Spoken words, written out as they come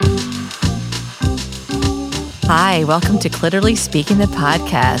Hi, welcome to Clitorally Speaking, the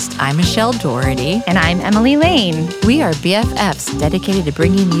podcast. I'm Michelle Doherty. And I'm Emily Lane. We are BFFs dedicated to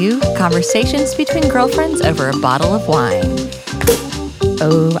bringing you conversations between girlfriends over a bottle of wine.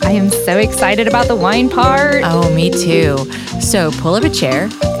 Oh, I am so excited about the wine part. Oh, me too. So pull up a chair,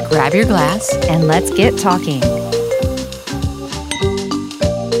 grab your glass, and let's get talking.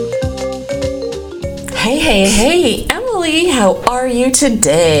 Hey, Emily, how are you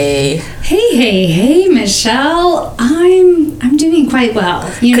today? Hey, Michelle. I'm doing quite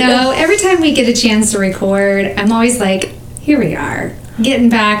well. You know, every time we get a chance to record, I'm always like, here we are, getting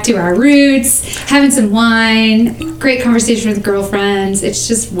back to our roots, having some wine, great conversation with girlfriends. It's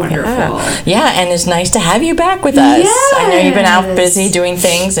just wonderful. Yeah, and it's nice to have you back with us. Yes. I know you've been out busy doing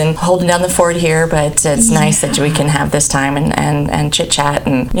things and holding down the fort here, but it's nice that we can have this time and chit-chat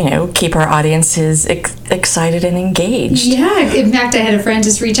and, you know, keep our audiences excited and engaged. Yeah, in fact, I had a friend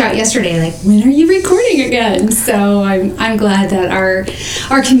just reach out yesterday, like, when are you recording again? So I'm glad that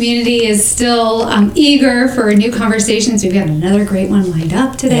our community is still eager for new conversations. We've got another great one lined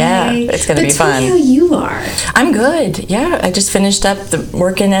up today. Yeah, it's going to be fun. Tell me how you are. I'm good. Yeah, I just finished up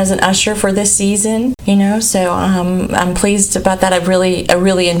working as an usher for this season, you know, so I'm pleased about that. I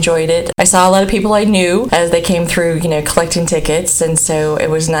really enjoyed it. I saw a lot of people I knew as they came through, you know, collecting tickets, and so it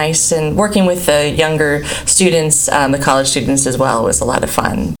was nice, and working with the younger students, the college students as well, was a lot of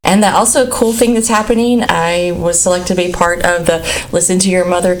fun. And that also cool thing that's happening, I was selected to be part of the Listen to Your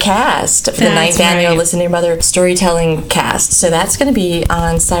Mother cast for the 9th annual Listen to Your Mother storytelling cast. So that's going to be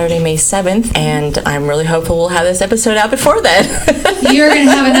on Saturday, May 7th, and I'm really hopeful we'll have this episode out before then. You're going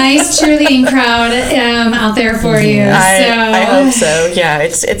to have a nice cheerleading crowd out there for you. I hope so. Yeah,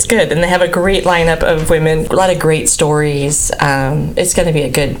 it's good, and they have a great lineup of women, a lot of great stories. It's going to be a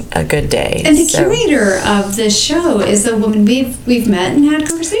good day. And the curator of this show is a woman we've met and had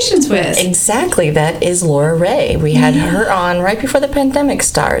conversations with. Exactly, that is Laura Ray. We had her on right before the pandemic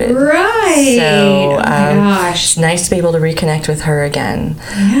started. Right. So gosh, it's nice to be able to reconnect with her again.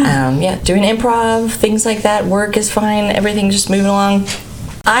 Yeah. Doing improv, things like that. Work is fine. Everything just moving along.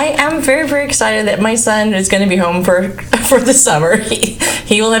 I am very, very excited that my son is going to be home for the summer.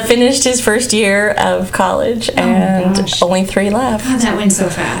 He will have finished his first year of college, and only 3 left. God, that went so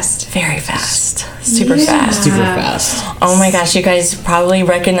fast. Very fast. Super fast. Super fast. Oh my gosh, you guys probably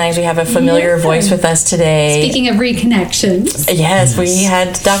recognize we have a familiar voice with us today. Speaking of reconnections. Yes, we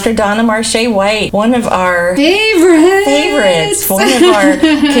had Dr. Donna Marshaye-White, one of our favorites, one of our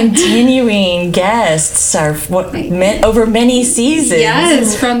continuing guests, over many seasons.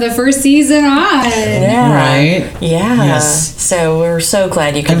 Yes, from the first season on. Yeah. Right? Yeah. Yes. So we're so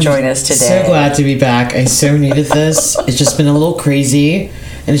glad you could join us today. So glad to be back. I so needed this. It's just been a little crazy,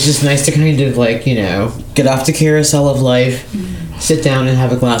 and it's just nice to kind of, like, you know, get off the carousel of life, sit down and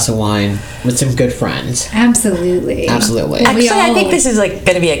have a glass of wine with some good friends. Absolutely. Absolutely. Actually, I think this is like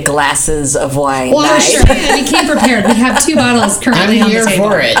going to be a glasses of wine well, night. sure. We came prepared. We have 2 bottles currently I'm on here the table.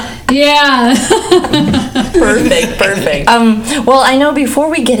 for it. Yeah. Perfect. Well, I know before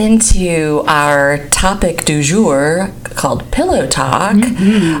we get into our topic du jour called Pillow Talk,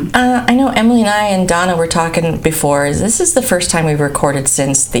 I know Emily and I and Donna were talking before. This is the first time we've recorded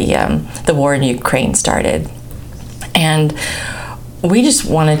since the war in Ukraine started, and we just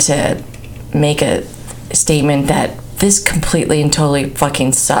wanted to make a statement that this completely and totally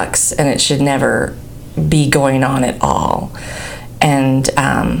fucking sucks, and it should never be going on at all. And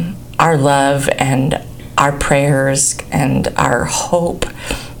our love and our prayers and our hope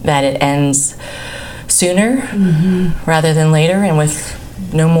that it ends sooner rather than later, and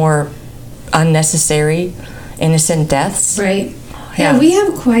with no more unnecessary innocent deaths. Right. Yeah, we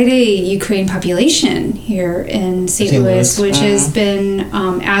have quite a Ukraine population here in St. Louis, which has been,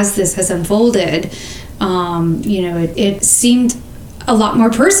 as this has unfolded, you know, it seemed a lot more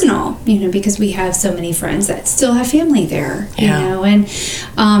personal, you know, because we have so many friends that still have family there, you know. And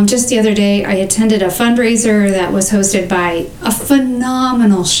just the other day, I attended a fundraiser that was hosted by a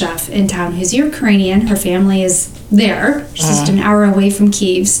phenomenal chef in town who's Ukrainian. Her family is there. She's just an hour away from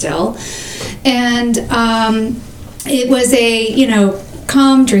Kyiv still. And it was a, you know,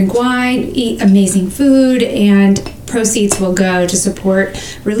 come, drink wine, eat amazing food, and proceeds will go to support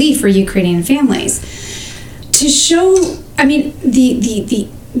relief for Ukrainian families. To show, I mean, the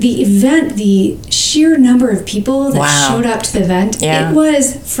event, the sheer number of people that showed up to the event, it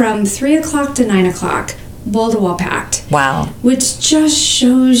was from 3 o'clock to 9 o'clock, wall-to-wall packed. Wow. Which just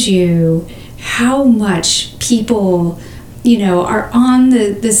shows you how much people, you know, are on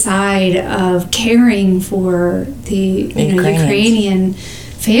the side of caring for the Ukrainian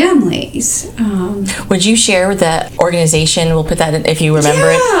families. Would you share the organization? We'll put that in, if you remember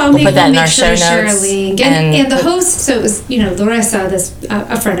it. We'll put that in our show notes. Share a link. And the host, so it was, Larissa,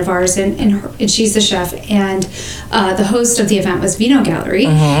 a friend of ours, and she's the chef, and the host of the event was Vino Gallery.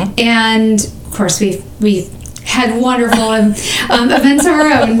 And of course, we had wonderful events of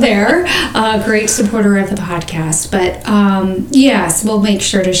our own there. Great supporter of the podcast. But yes, we'll make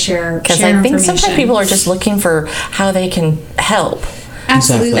sure to share because I think sometimes people are just looking for how they can help.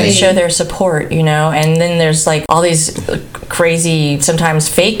 Absolutely. And show their support, and then there's like all these crazy, sometimes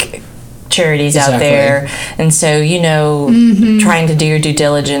fake charities out there, and so trying to do your due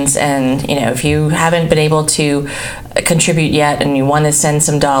diligence, and if you haven't been able to contribute yet and you want to send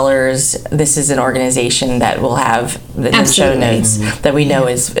some dollars, this is an organization that will have the show notes that we know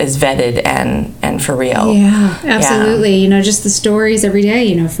is vetted and for real. Yeah, absolutely. Just the stories every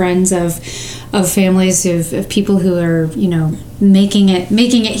day, friends of families of people who are making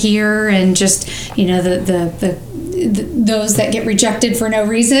it here, and just those that get rejected for no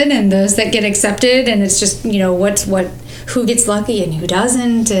reason and those that get accepted, and it's just who gets lucky and who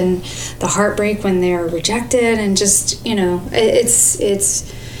doesn't, and the heartbreak when they're rejected, and just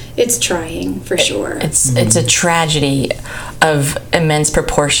it's trying for sure. It's a tragedy of immense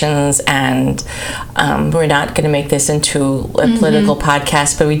proportions, and we're not going to make this into a political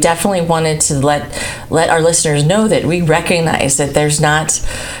podcast, but we definitely wanted to let our listeners know that we recognize that there's not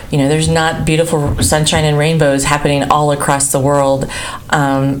beautiful sunshine and rainbows happening all across the world,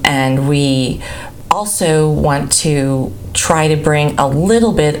 and we also want to try to bring a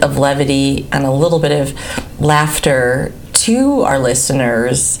little bit of levity and a little bit of laughter to our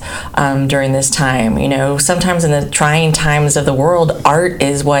listeners during this time. Sometimes in the trying times of the world, art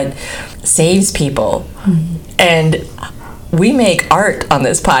is what saves people. And we make art on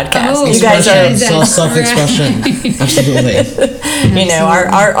this podcast. You guys are self-expression. Absolutely.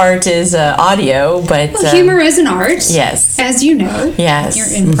 Our art is audio, but humor is an art. Yes, as you know. Yes, you're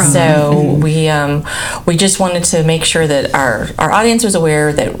improv. So we just wanted to make sure that our audience was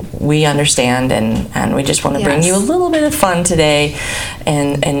aware that we understand, and we just want to bring you a little bit of fun today,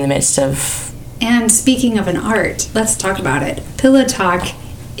 in the midst of. And speaking of an art, let's talk about it. Pillow Talk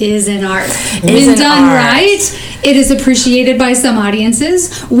is an art. When done right, it is appreciated by some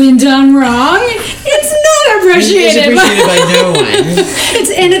audiences. When done wrong, it's not appreciated. It's appreciated by no one.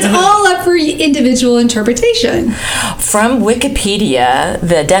 It's all up for individual interpretation. From Wikipedia,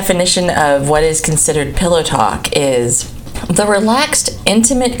 the definition of what is considered pillow talk is the relaxed,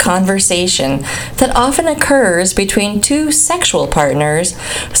 intimate conversation that often occurs between two sexual partners,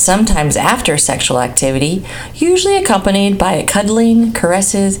 sometimes after sexual activity, usually accompanied by cuddling,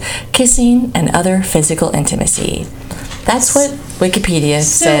 caresses, kissing, and other physical intimacy. That's what Wikipedia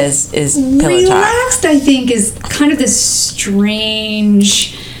says is pillow talk. Relaxed, I think, is kind of this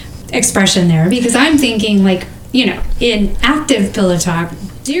strange expression there, because I'm thinking in active pillow talk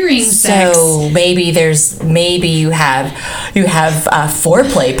during sex. So maybe you have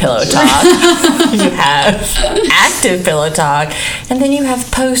foreplay pillow talk, you have active pillow talk, and then you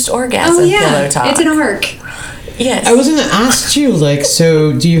have post-orgasm pillow talk. It's an arc. Yes. I was going to ask you,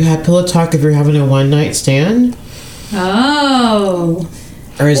 so do you have pillow talk if you're having a one-night stand? Oh.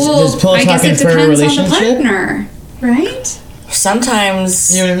 Or does pillow talk in for a relationship? On the partner, right?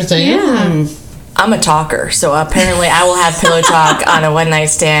 Sometimes. You know what I'm saying? Yeah. I'm a talker, so apparently I will have pillow talk on a one-night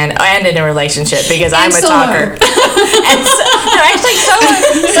stand and in a relationship because I'm a talker. And actually, solo,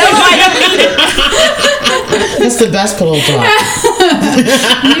 I don't need it. That's the best pillow talk.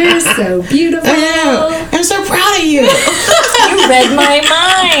 You're so beautiful. I know. I'm so proud of you. You read my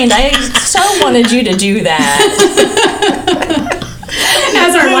mind. I so wanted you to do that.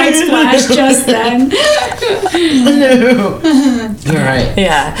 As our lights flashed just then. No. All right.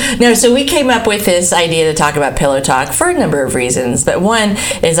 Yeah. No, so we came up with this idea to talk about pillow talk for a number of reasons. But one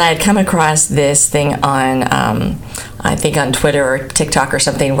is I had come across this thing on, I think on Twitter or TikTok or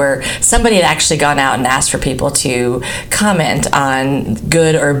something, where somebody had actually gone out and asked for people to comment on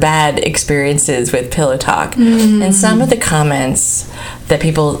good or bad experiences with pillow talk. And some of the comments that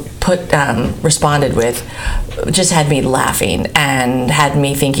people responded with just had me laughing and had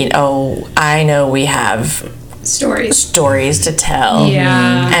me thinking, oh, I know we have stories to tell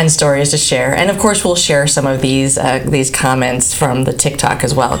and stories to share. And of course we'll share some of these comments from the TikTok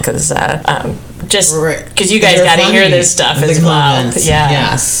as well, because you guys got to hear this stuff as well. Yeah.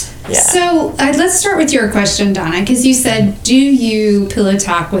 Yes. Yeah. So let's start with your question, Donna, because you said, do you pillow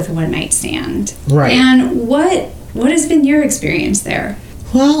talk with a one-night stand? Right. And what has been your experience there?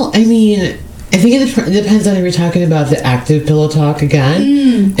 Well, I mean, I think it depends on if you're talking about the active pillow talk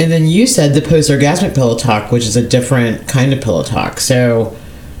again. And then you said the post-orgasmic pillow talk, which is a different kind of pillow talk. So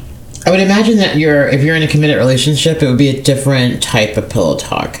I would imagine that if you're in a committed relationship, it would be a different type of pillow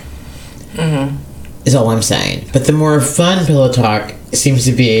talk. Mm-hmm. Is all I'm saying. But the more fun pillow talk seems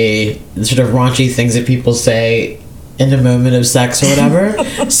to be the sort of raunchy things that people say in the moment of sex or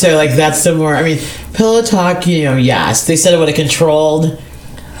whatever. So, like, that's the more, I mean, pillow talk, yes. They said what it controlled.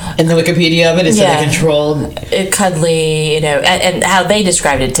 In the Wikipedia of it, it said controlled. Cuddly, and how they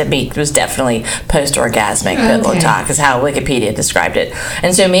described it to me was definitely post-orgasmic pillow talk, is how Wikipedia described it.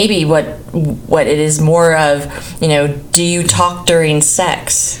 And so maybe what it is more of, do you talk during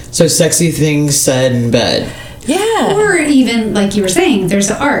sex? So sexy things said in bed. Yeah. Or even, like you were saying, there's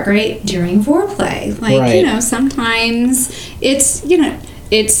the arc, right? During foreplay. Like, sometimes it's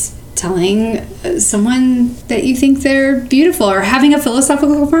telling someone that you think they're beautiful, or having a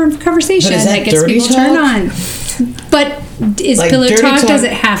philosophical conversation that gets people turned on. But is like pillow talk, does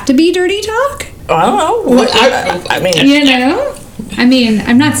it have to be dirty talk? I don't know. I mean,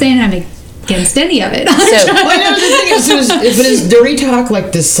 I'm not saying I'm against any of it. The thing is, if it is dirty talk,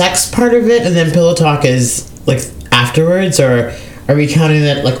 like the sex part of it, and then pillow talk is like afterwards, or are we counting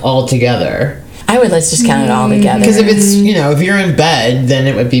that like all together? Let's just count it all together. Because if it's, if you're in bed, then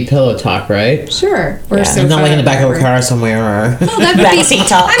it would be pillow talk, right? Sure. Or not like in the back of a car somewhere, or... Well, that would be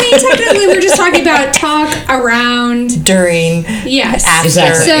talk. I mean, technically, we're just talking about talk around... During. Yes. After.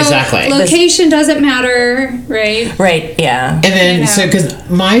 Exactly. Location doesn't matter, right? Right, yeah. And then, because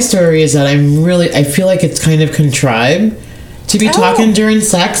my story is that I feel like it's kind of contrived to be talking during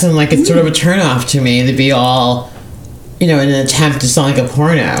sex, and like it's sort of a turnoff to me to be all... in an attempt to sound like a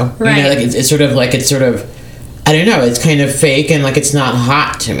porno. Right. Like it's sort of, I don't know, it's kind of fake, and like it's not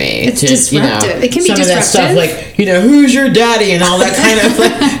hot to me. It's disruptive. It can be some disruptive. Some of that stuff, like, who's your daddy, and all that kind of,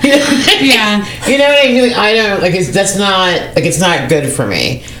 like, Yeah. You know what I mean? I don't, like, it's not good for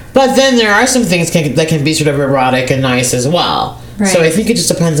me. But then there are some things that can be sort of erotic and nice as well. Right. So I think it just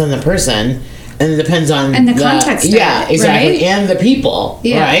depends on the person. And it depends on... And the context of yeah, it, exactly. right? And the people,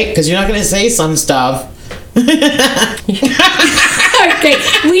 right? Because you're not going to say some stuff... Okay,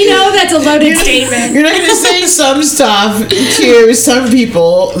 we know that's a loaded statement. You're not going to say some stuff to some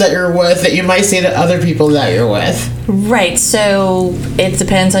people that you're with that you might say to other people that you're with. Right, so it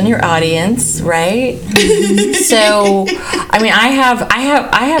depends on your audience, right? So, I mean, I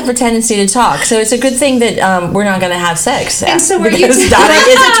have a tendency to talk, so it's a good thing that we're not going to have sex. And so, because Donna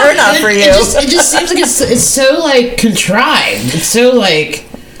is a turn off for you. It just seems like it's so like contrived. It's so like.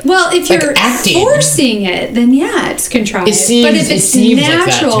 Well, if you're acting. Forcing it, then yeah, it's contrived. But if it's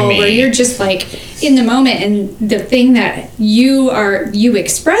natural, like where you're just like in the moment, and the thing that you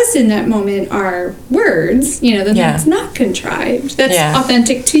express in that moment are words, then that's not contrived. That's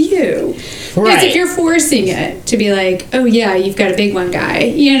authentic to you. Right. Whereas if you're forcing it to be like, oh yeah, you've got a big one, guy,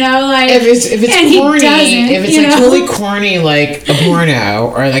 like if it's corny, if it's like totally corny, like a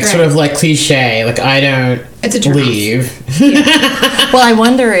porno, or like sort of like cliche, like I don't. It's a turn leave. Well, I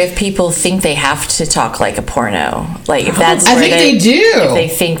wonder if people think they have to talk like a porno. Like if that's where they do. If they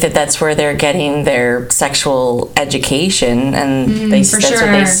think that that's where they're getting their sexual education, and that's what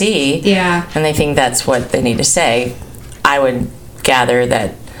they see. Yeah. And they think that's what they need to say. I would gather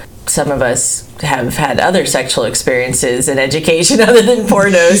that some of us have had other sexual experiences and education other than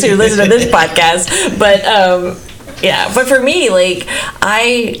pornos who listen to this podcast. But but for me, like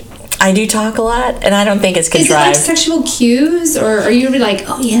I do talk a lot, and I don't think it's contrived. Is it like sexual cues, or are you like,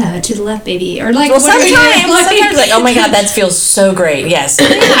 oh yeah, to the left, baby, or like? Well, sometimes like, oh my god, that feels so great. Yes,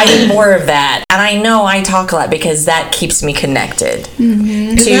 I need more of that, and I know I talk a lot because that keeps me connected to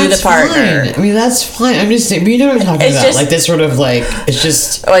the partner. Fine. I mean, that's fine. I'm just saying, you know what I'm talking about? Like this sort of like it's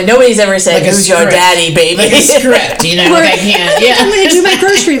just like nobody's ever said, like "Who's your daddy, baby?" Like a script, like I can't. Yeah, I'm gonna do my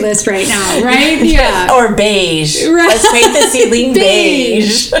grocery list right now, right? Yeah, or beige. Right. Let's paint the ceiling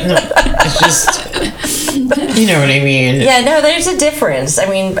beige. It's just, you know what I mean? Yeah, no, there's a difference. I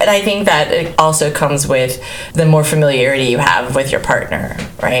mean, but I think that it also comes with the more familiarity you have with your partner,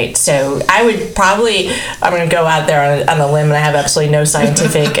 right? So I would probably, I'm going to go out there on a limb, and I have absolutely no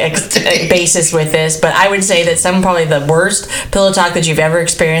scientific basis with this, but I would say that probably the worst pillow talk that you've ever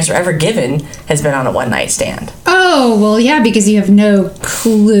experienced or ever given has been on a one-night stand. Oh, well, yeah, because you have no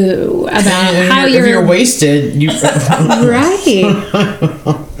clue about how if you're wasted, you... Right.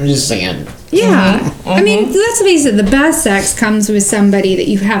 I'm just saying. Yeah. Mm-hmm. I mean, let's face it, the best sex comes with somebody that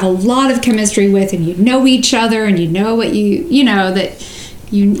you have a lot of chemistry with, and you know each other, and you know what you know, that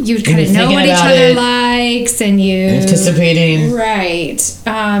you kind of know what each other likes, and you... Anticipating. Right.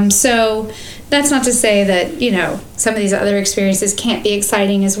 So that's not to say that, some of these other experiences can't be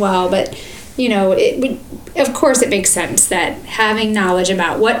exciting as well, but, it would... Of course, it makes sense that having knowledge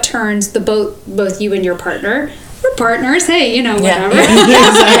about what turns both you and your partner we're partners. Hey, whatever.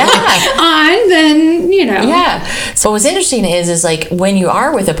 Then, Yeah. So what's interesting is like when you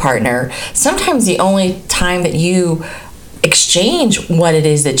are with a partner, sometimes the only time that you exchange what it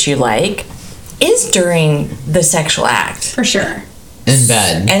is that you like is during the sexual act. For sure. In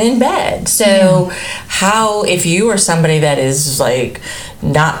bed. And in bed. So how, if you are somebody that is like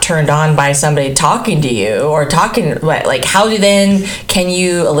not turned on by somebody talking to you or talking, like how then can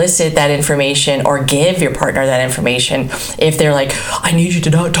you elicit that information or give your partner that information if they're like, I need you to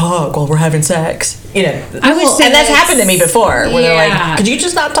not talk while we're having sex? I would say, and that's happened to me before where they're Yeah. like, could you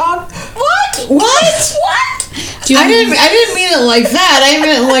just not talk? What? I didn't mean it like that. I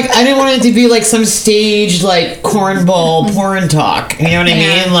meant like I didn't want it to be like some staged like cornball porn talk. You know what I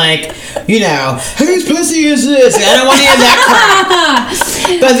mean? Like, whose pussy is this? I don't want any of that crap.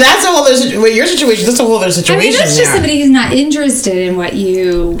 But that's a whole other your situation. That's a whole other situation. I mean, that's just somebody who's not interested in what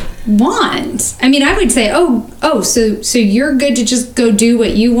you want. I mean, I would say, so you're good to just go do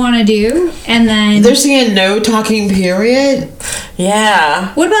what you want to do, and then they're saying no talking period.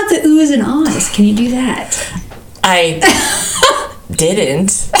 Yeah. What about the oohs and ahs? Can you do that? I didn't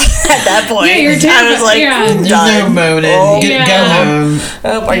at that point. Yeah, you're I was like, There's done. no moaning. Go home.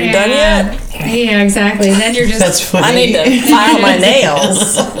 Oh, are you done yet? Yeah, exactly. Then you're just. That's funny. I need to file my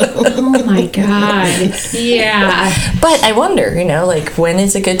nails. Oh my god. Yeah. But I wonder, like when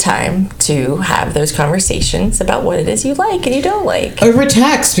is a good time to have those conversations about what it is you like and you don't like? Over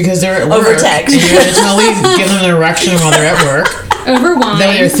text, because they're at work. Over text. You want to totally give them an erection while they're at work. Over wine.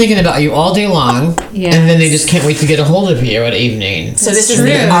 They're thinking about you all day long, Yes. and then they just can't wait to get a hold of you at evening. So this is true.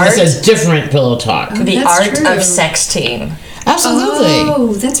 the art, This is different pillow talk. the That's art true. of sexting. Absolutely.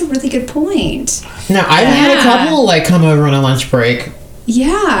 Oh, that's a really good point. Now I've had a Yeah. couple like come over on a lunch break.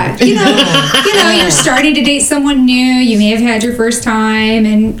 Yeah, you're starting to date someone new. You may have had your first time,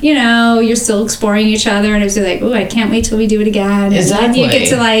 and you're still exploring each other. And it's like, oh, I can't wait till we do it again. Exactly. And then you get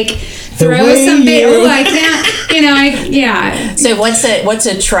to like The throw way something. you- Oh, I can't. Yeah. So what's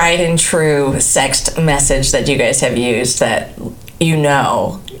a tried and true sext message that you guys have used that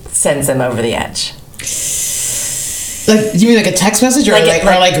sends them over the edge? Like, you mean like a text message or talking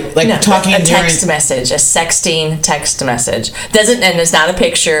a during... text message, a sexting text message. And it's not a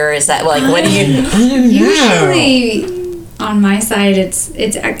picture. Is that like what do you? I don't know. Usually, on my side, it's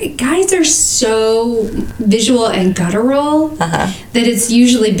guys are so visual and guttural that it's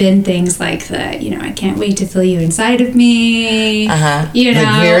usually been things like I can't wait to feel you inside of me. Like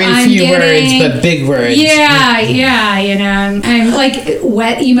very I'm few getting, words, but big words. Yeah. I'm like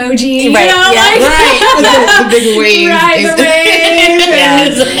wet emoji. Right, Right. With the big wave. Right, the wave.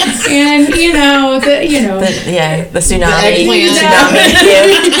 Yes. And the tsunami. eggplant.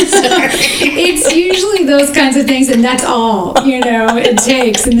 it's usually those kinds of things, and that's all it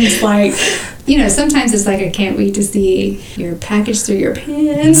takes. And it's like, sometimes it's like, I can't wait to see your package through your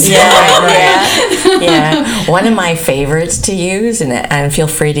pants. Yeah. One of my favorites to use, and feel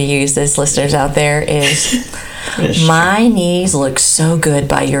free to use this, listeners out there, is my knees look so good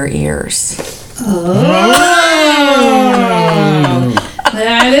by your ears. Oh,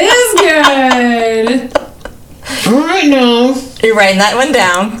 that is good. All right, now. You're writing that one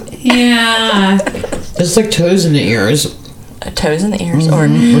down. Yeah. It's like toes in the ears. Toes in the ears, or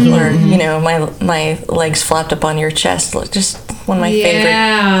my legs flopped up on your chest. Just one of my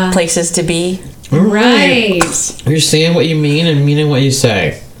favorite places to be. Right. You're saying what you mean and meaning what you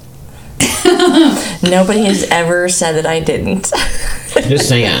say. Nobody has ever said that I didn't. Just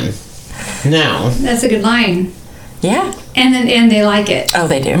saying. Now. That's a good line. Yeah. And they like it. Oh,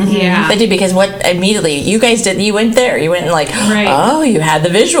 they do. Yeah. They do, because what immediately you guys did, you went there. You went and Right. you had the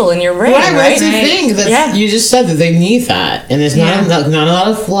visual in your brain, Right, right? that's the thing. That You just said that they need that. And there's not a lot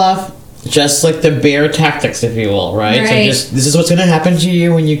of fluff, just like the bare tactics, if you will, right? So this is what's going to happen to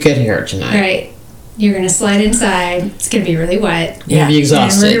you when you get here tonight. Right. You're going to slide inside. It's going to be really wet. You're going to be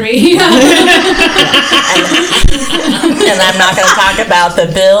exhausted. And I'm not going to talk about the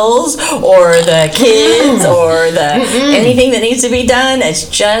bills or the kids or anything that needs to be done. It's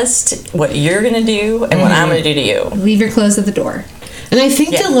just what you're going to do and what I'm going to do to you. Leave your clothes at the door. And I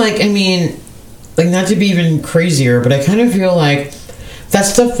think that, not to be even crazier, but I kind of feel like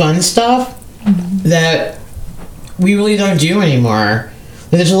that's the fun stuff that we really don't do anymore.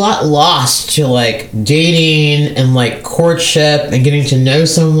 There's a lot lost to dating and courtship and getting to know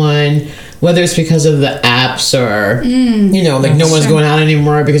someone, whether it's because of the apps or no one's going out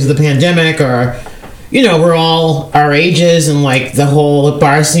anymore because of the pandemic, or we're all our ages and the whole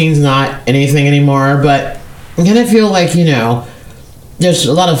bar scene's not anything anymore. But I kind of feel there's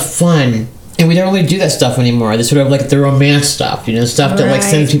a lot of fun, and we don't really do that stuff anymore. There's sort of the romance stuff, stuff that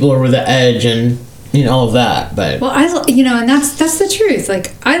sends people over the edge and all of that. But well, and that's the truth.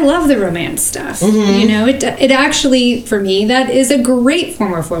 Like, I love the romance stuff. It actually, for me, that is a great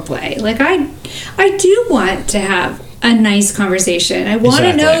form of foreplay. Like, I do want to have a nice conversation. I want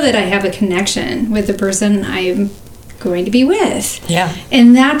to know that I have a connection with the person I'm going to be with. Yeah.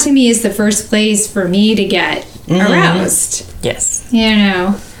 And that, to me, is the first place for me to get aroused. Yes.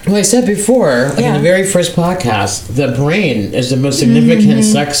 Well, I said before, like in the very first podcast, the brain is the most significant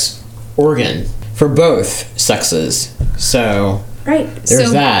sex organ for both sexes. So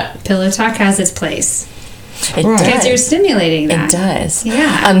there's that. Pillow talk has its place. It does. Because you're stimulating that. It does.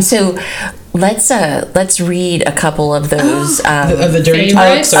 Yeah. So let's read a couple of those of the dirty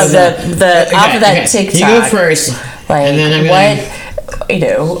favorites? talks of the off of that TikTok. You go first. Like, and then I'm gonna,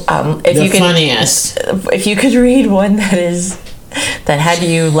 if the you could, funniest. If you could read one that had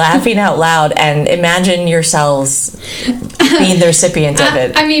you laughing out loud and imagine yourselves being the recipient of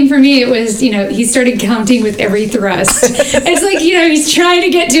it. I mean, for me, it was, he started counting with every thrust. It's like, he's trying to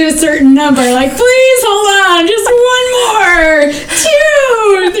get to a certain number. Like, please hold on, just one more, 2.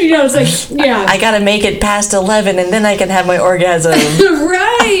 It's like, yeah. I gotta make it past 11 and then I can have my orgasm.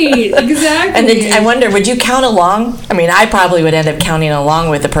 Right, exactly. And then I wonder, would you count along? I mean, I probably would end up counting along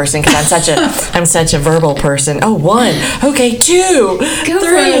with the person because I'm such a verbal person. Oh, 1. Okay, 2. Go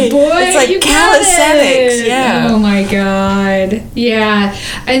 3. for it, boy. It's like you calisthenics. Got it. Yeah. Oh my God. Yeah.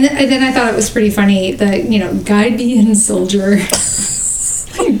 And then I thought it was pretty funny. Guide me in, soldier.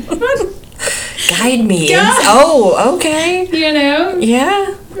 Guide me. God. Oh, okay. Yeah.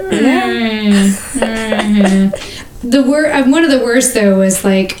 Yeah. One of the worst though was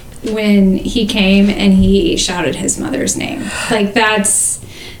like when he came and he shouted his mother's name. Like that's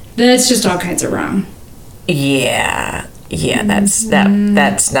just all kinds of wrong. Yeah, that's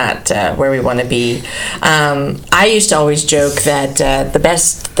not where we want to be. I used to always joke that the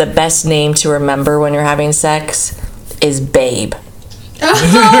best name to remember when you're having sex is babe.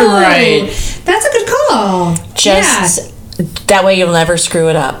 Oh, right. That's a good call. That way you'll never screw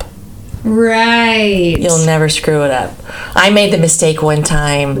it up. Right. You'll never screw it up. I made the mistake one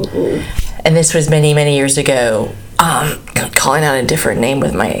time, and this was many, many years ago, calling out a different name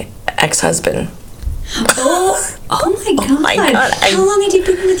with my ex-husband. Oh my God. How long had you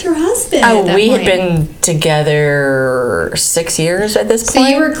been with your husband? We had been together 6 years at this point. So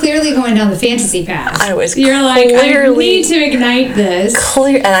you were clearly going down the fantasy path. You're like, I need to ignite this.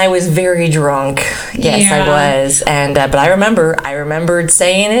 And I was very drunk. Yes, I was. And but I remembered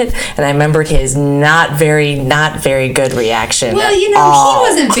saying it, and I remembered his not very good reaction. Well, he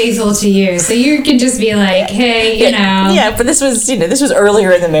wasn't faithful to you, so you can just be like, hey, Yeah, but this was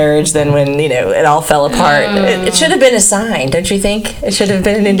earlier in the marriage than when it all fell apart. It should have been a sign, don't you think? It should have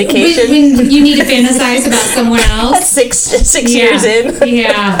been an indication. When you need to fantasize about someone else. That's six years in.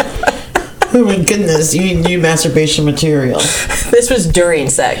 Yeah. Oh my goodness, you need new masturbation material. This was during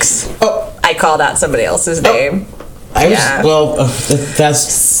sex. Oh. I called out somebody else's name.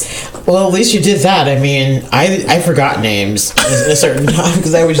 Well, at least you did that. I mean, I forgot names at a certain time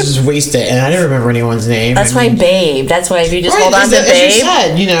because I would just waste it, and I didn't remember anyone's name. That's why babe. That's why if you just hold on to babe. As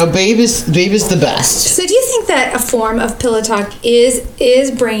you said, babe is the best. So do you think that a form of pillow talk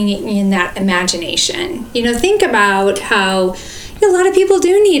is bringing in that imagination? Think about how a lot of people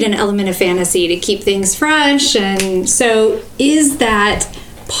do need an element of fantasy to keep things fresh, and so is that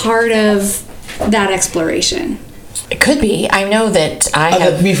part of that exploration? It could be. I know that I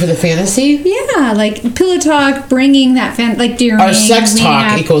have... Me for the fantasy? Yeah, like pillow talk, bringing that like during... Our sex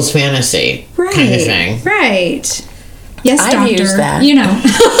talk equals fantasy kind of thing. Right. Yes, I've doctor. used that.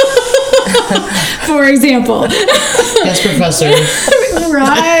 For example. Yes, professor.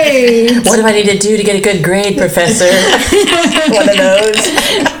 Right. What do I need to do to get a good grade, professor? One of those.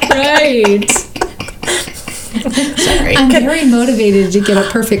 Right. Sorry. I'm very motivated to get a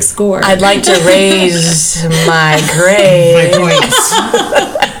perfect score. I'd like to raise my grade. My points.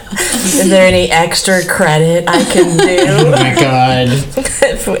 Is there any extra credit I can do? Oh my God.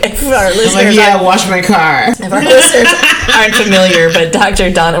 if our listeners wash my car. If our listeners aren't familiar, but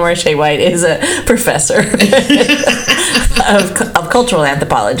Dr. Donna Marshaye-White is a professor of cultural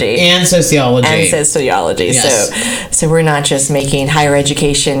anthropology and sociology. Yes. So we're not just making higher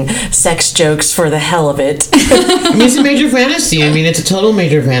education sex jokes for the hell of it. I mean, it's a major fantasy. I mean, it's a total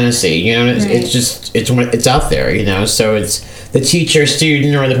major fantasy. It's just it's out there. So it's the teacher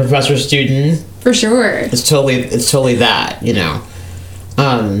student or the professor student. For sure. It's totally that.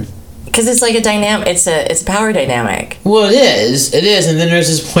 Because it's like a dynamic. It's a power dynamic. Well, it is, and then there's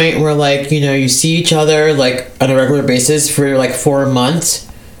this point where you see each other like on a regular basis for like 4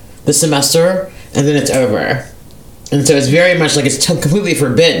 months, the semester, and then it's over, and so it's very much like it's completely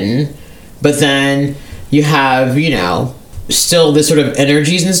forbidden, but then you have, you know, still this sort of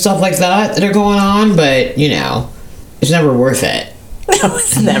energies and stuff like that are going on, but, you know, it's never worth it. No,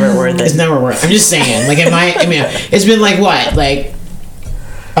 it's never worth it. It's never worth it. I'm just saying, like, I mean, it's been like, what, like,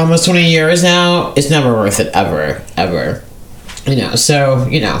 almost 20 years now? It's never worth it, ever. You know, so,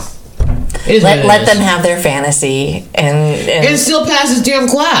 you know. Let them have their fantasy and still pass his damn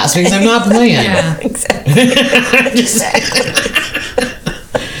class because I'm not playing. Yeah. Exactly.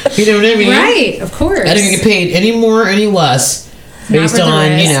 You know what I mean? Right, of course. I don't get paid any more, any less based for the on,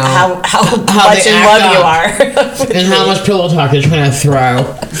 rest. you know, how much they in act love up you are. and how much pillow talk they're trying to throw.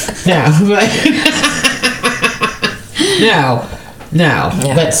 No.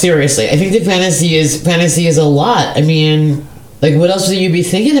 Yeah. But seriously, I think the fantasy is a lot. I mean, like, what else would you be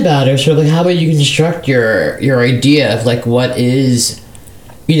thinking about, or sort of like how about you construct your idea of like what is,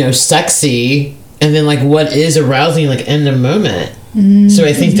 you know, sexy, and then like what is arousing, like in the moment. Mm-hmm. So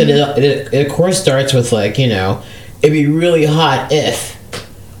I think that it of course starts with like, you know, it'd be really hot if.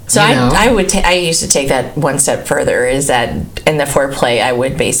 So I used to take that one step further. Is that in the foreplay I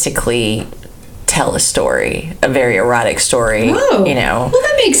would basically tell a story, a very erotic story. Oh, you know. Well,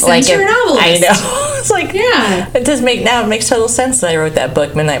 that makes sense. Like You're a novelist. I know. It's like, yeah, it does make now. It makes total sense that I wrote that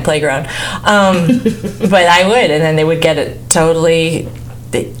book, Midnight Playground. But I would, and then they would get it totally.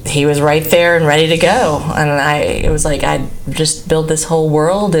 He was right there and ready to go, and it was like I'd just build this whole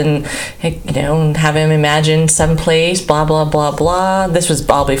world and, you know, have him imagine someplace, blah blah blah blah. This was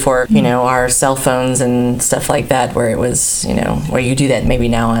all before, you know, our cell phones and stuff like that, where it was, you know, where you do that maybe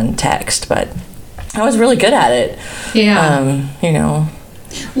now on text, but I was really good at it. Yeah. You know.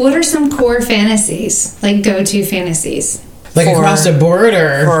 What are some core fantasies, like go-to fantasies? Like across the board,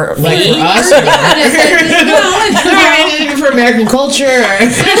 or like for us, for American culture.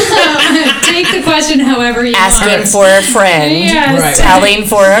 Take the question however you want. Asking for a friend, yes. Right. Telling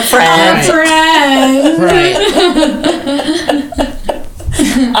for a friend,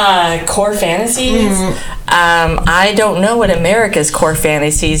 Right. Core fantasies. I don't know what America's core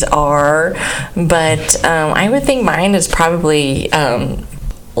fantasies are, but I would think mine is probably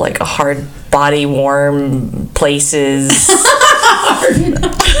like a hard body, warm places,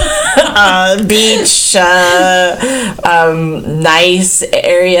 beach, nice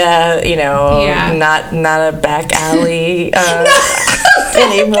area, you know, not a back alley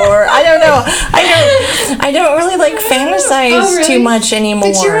anymore. I don't know. I don't really like fantasize too much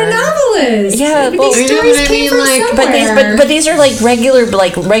anymore. But you're a novelist. Yeah, well, these stories came from somewhere. but these are like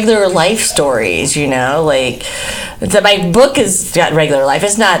regular life stories, you know, like. My book has got regular life.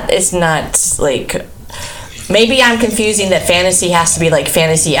 It's not like, maybe I'm confusing that fantasy has to be like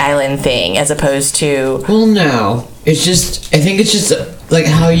Fantasy Island thing as opposed to. Well, no, it's just, I think it's just like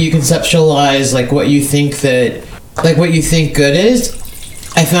how you conceptualize like what you think good is.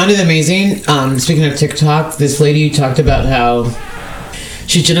 I found it amazing. Speaking of TikTok, this lady talked about how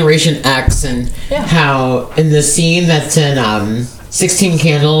she's Generation X and how in the scene that's in 16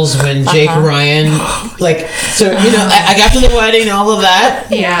 Candles when Jake Ryan, like, so, you know, I got to the wedding and all of that.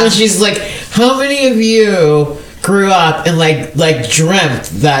 Yeah. And she's like, how many of you grew up and like dreamt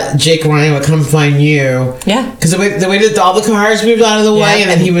that Jake Ryan would come find you? Yeah. Because the way that all the cars moved out of the way and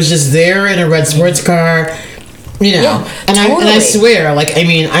then he was just there in a red sports car. You know, and I swear, like, I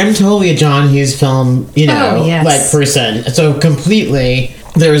mean, I'm totally a John Hughes film, you know, like person. So completely,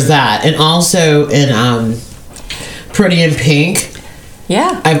 there's that, and also in Pretty in Pink.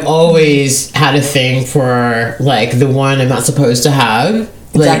 Yeah, I've always had a thing for like the one I'm not supposed to have.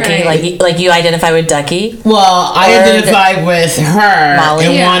 Like, Ducky, like you identify with Ducky. Well, I identify with her Molly.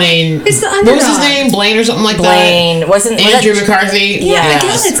 and wanting. It's the underdog. What was his name? Blaine or something like that. Blaine wasn't Andrew McCarthy. Yeah,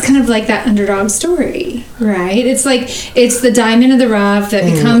 again, it's kind of like that underdog story, right? It's like it's the diamond of the rough that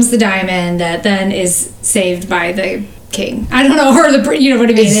becomes the diamond that then is saved by the king. I don't know, or you know what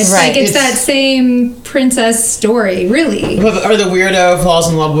I mean? It's like it's that same princess story, really. Or the weirdo falls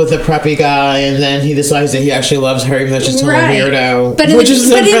in love with a preppy guy, and then he decides that he actually loves her, even though she's totally weirdo. But in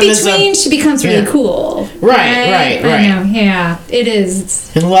between, she becomes really cool. Right. I know. Yeah, it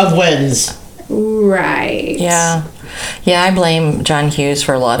is. And love wins. Right. Yeah. Yeah, I blame John Hughes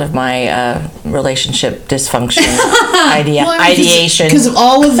for a lot of my relationship dysfunction ideation. Because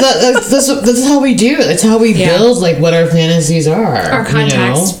all of that, that's how we do it. That's how we build like what our fantasies are. Our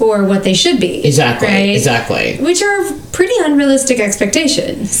context for what they should be. Exactly. Right? Exactly. Which are pretty unrealistic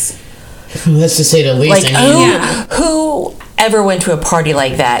expectations. Let's just say the least. Like, who ever went to a party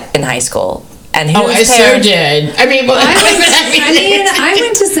like that in high school? And whose I so did. I mean, I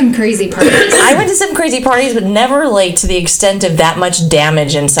went to some crazy parties. I went to some crazy parties, but never like to the extent of that much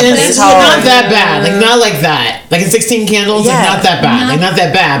damage in somebody's home. Not that bad. Like not like that. Like in 16 Candles, like not that bad. Not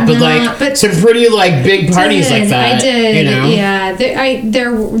that bad. But some pretty like big parties like that. I did. You know? Yeah.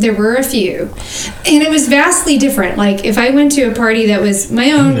 There were a few, and it was vastly different. Like if I went to a party that was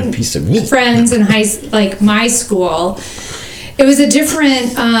my own piece of meat. Friends in like my school. It was a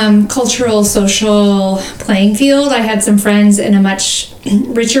different cultural, social playing field. I had some friends in a much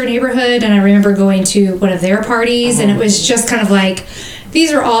richer neighborhood, and I remember going to one of their parties, and it was just kind of like,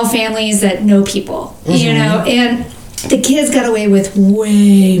 these are all families that know people, you know, and the kids got away with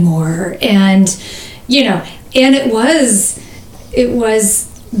way more, and, you know, and it was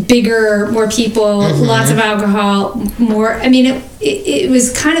bigger, more people, lots of alcohol, more, I mean, it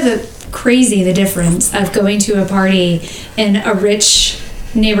was kind of crazy the difference of going to a party in a rich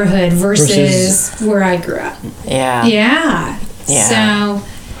neighborhood versus where I grew up. Yeah. So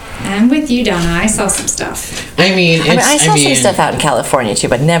I'm with you, Donna. I saw some stuff. I saw some stuff out in California too,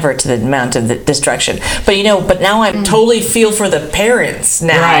 but never to the amount of the destruction. But but now I totally feel for the parents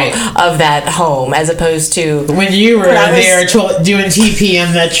now of that home, as opposed to when you were there doing TP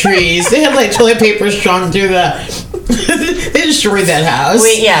in the trees. They had like toilet paper strung through the. They destroyed that house.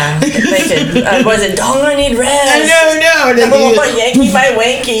 They did. Was it Dong? I need rest. No. Yankee my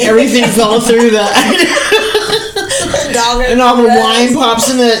wanky. Everything fell through the. And all the wine pops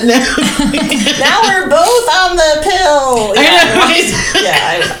in the. Now we're both on the pill.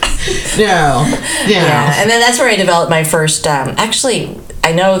 Yeah, and then that's where I developed my first. Actually,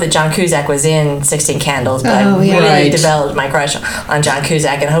 I know that John Cusack was in 16 Candles, but I really developed my crush on John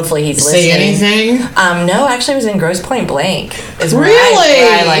Cusack, and hopefully he's listening. Say anything? No, actually, it was in Grosse Pointe Blank. Really?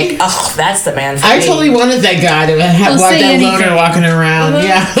 I like, that's the man for me. I totally wanted that guy to have that loner walking around.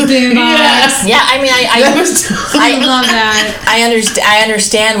 Yeah. I mean, I love that. I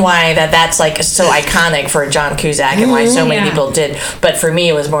understand why that's like so iconic for John Cusack and why so many people did. But for me,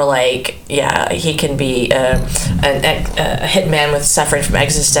 it was more like, he can be a hitman with suffering from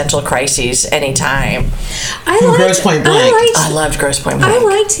existential crises anytime. Grosse Pointe Blank. I loved Grosse Pointe Blank. I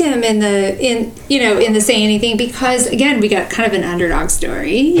liked him in the Say Anything because again we got kind of an underdog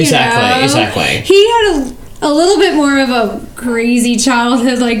story. Exactly. He had a little bit more of a crazy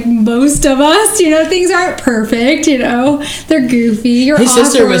childhood like most of us. Things aren't perfect. They're goofy. His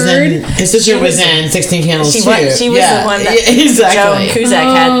sister was in 16 Candles too. She was the one that Joan Cusack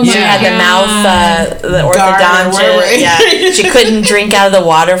had. She had the mouth, the orthodontist. She couldn't drink out of the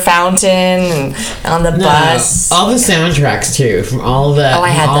water fountain and on the bus. All the soundtracks too from all the. I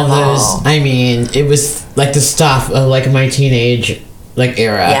had them all. I mean, it was like the stuff of like my teenage.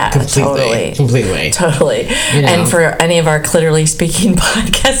 Era, completely. And for any of our Clitorally Speaking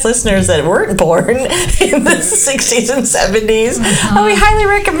podcast listeners that weren't born in the 60s and 70s, we highly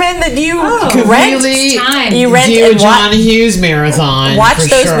recommend that you rent a John Hughes marathon. Watch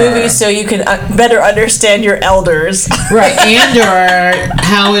those movies so you can better understand your elders, right? And or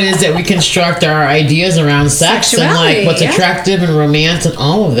how it is that we construct our ideas around sex and like what's attractive and romance and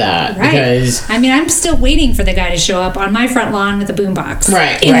all of that. Right. Because I'm still waiting for the guy to show up on my front lawn with a boombox.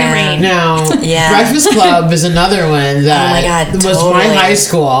 Right. In the rain. Now, Breakfast Club is another one that was my high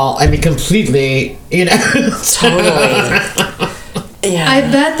school. Completely, Totally. I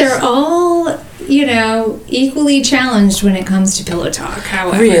bet they're all, equally challenged when it comes to pillow talk,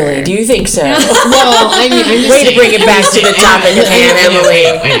 however. Really? Do you think so? Well, way to bring it back to the topic at hand, Emily.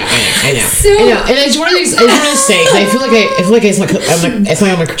 I know. And it's one of these. I just want to say, 'cause I feel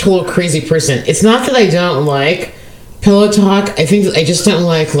like I'm a total crazy person. It's not that I don't like pillow talk. I think I just don't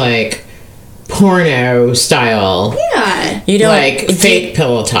like porno style. Yeah. You don't fake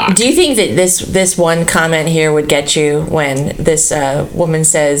pillow talk. Do you think that this one comment here would get you when this woman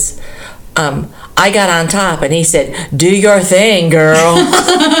says, I got on top and he said, "Do your thing, girl."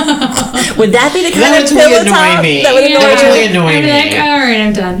 Would that be the kind of pillow talk that would totally annoy me? Like, all right,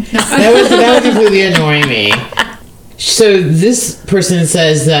 I'm done. No. That would completely annoy me. So this person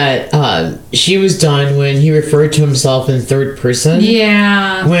says that she was done when he referred to himself in third person.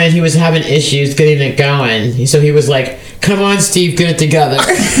 Yeah. When he was having issues getting it going. So he was like, "Come on, Steve, get it together."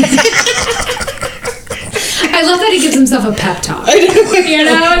 I love that he gives himself a pep talk. I know.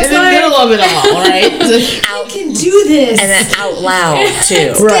 It's in the middle of it all, right? I can do this. And then out loud,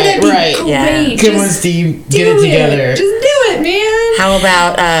 too. Right. Great. Yeah. Come on, Steve, get it together. Just do it, man. How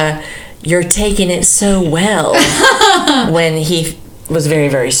about, you're taking it so well when he was very,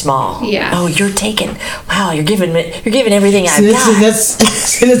 very small. Yeah. Oh, you're taking. Wow, you're giving everything I've got. That's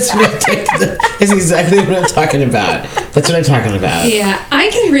exactly what I'm talking about. That's what I'm talking about. Yeah, I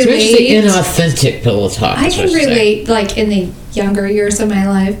can It's relate. actually inauthentic pillow talk. I can relate, like in the younger years of my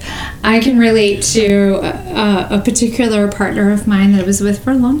life, I can relate to a particular partner of mine that I was with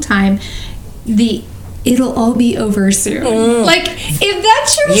for a long time. It'll all be over soon. Like, if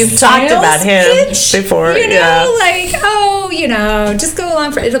that's your You've talked about him pitch, before, you know, yeah. like, oh, you know, just go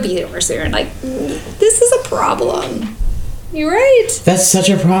along for it'll be over soon. Like, this is a problem. You're right. That's such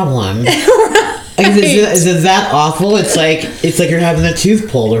a problem. Like, is it that awful? It's like you're having a tooth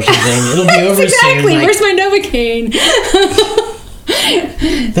pulled or something. It'll be over Exactly. soon. Like, Where's my Novocaine?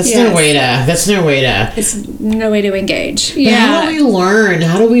 That's no way to. It's no way to engage. But How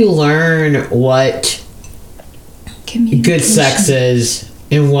do we learn what good sex is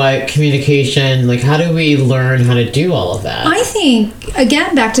and what communication? Like, how do we learn how to do all of that? I think,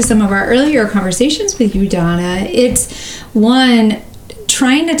 again, back to some of our earlier conversations with you, Donna, it's one,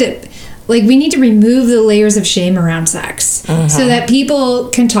 trying not to, like, we need to remove the layers of shame around sex so that people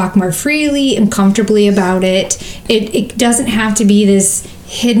can talk more freely and comfortably about it. It doesn't have to be this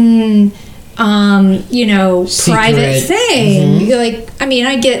hidden, private thing. Like, I mean,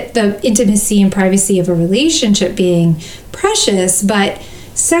 I get the intimacy and privacy of a relationship being precious, but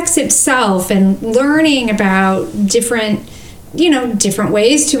sex itself and learning about different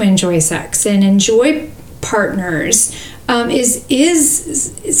ways to enjoy sex and enjoy partners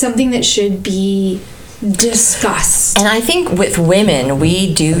is something that should be discussed. And I think with women,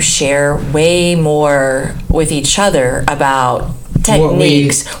 we do share way more with each other about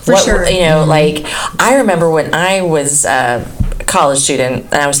techniques. Sure. Like, I remember when I was a college student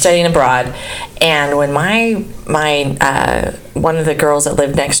and I was studying abroad, and when my one of the girls that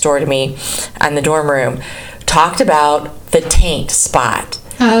lived next door to me in the dorm room talked about the taint spot.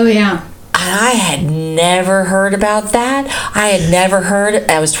 Oh, yeah. I had never heard about that. I had never heard,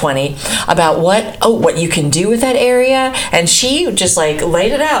 I was 20, about what you can do with that area. And she just like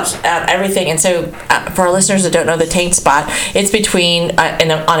laid it out, everything. And so for our listeners that don't know the taint spot, it's between,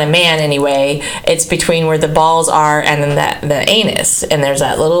 on a man anyway, it's between where the balls are and then the anus. And there's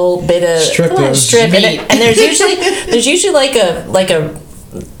that little bit of strip. And there's usually like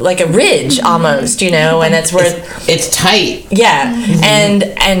a ridge almost, and that's where it's tight. Yeah.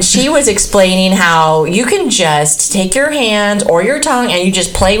 And she was explaining how you can just take your hand or your tongue and you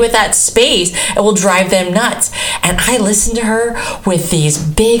just play with that space. It will drive them nuts. And I listened to her with these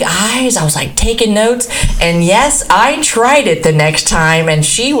big eyes. I was like taking notes. And yes, I tried it the next time, and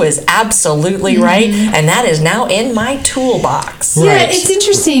she was absolutely right. And that is now in my toolbox. Yeah, it's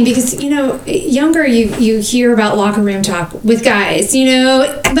interesting because, younger you hear about locker room talk with guys,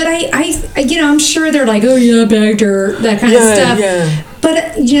 but I'm sure they're like, oh yeah, bagged her, that kind of stuff. Yeah.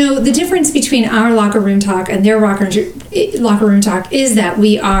 But the difference between our locker room talk and their locker room talk is that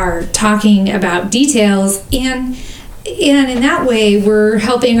we are talking about details, and in that way we're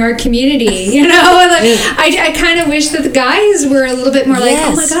helping our community. I kind of wish that the guys were a little bit more like,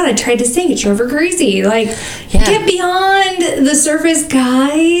 oh my god, I tried to sing it, drove her crazy. Like, get beyond the surface,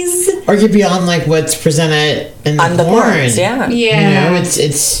 guys. Or get beyond like what's presented in the porn. It's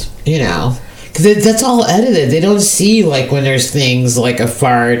because that's all edited. They don't see like when there's things like a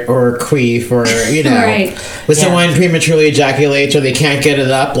fart or a queef or right. when someone prematurely ejaculates or they can't get it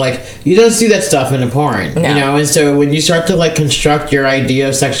up. Like, you don't see that stuff in a porn. No. And so when you start to like construct your idea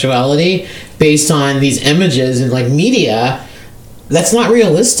of sexuality based on these images and like media, that's not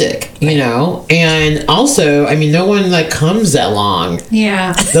realistic, And also, I mean, no one like comes that long.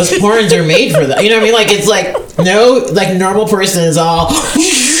 Yeah. Those porns are made for that. You know what I mean? Like, it's like no like normal person is all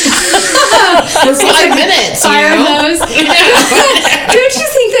for 5 minutes. Fire hose. Don't you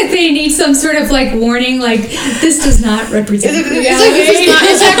think that they need some sort of like warning, like this does not represent reality?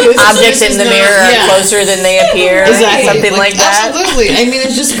 Objects in the mirror are closer than they appear. Exactly. Something like that. Absolutely. I mean,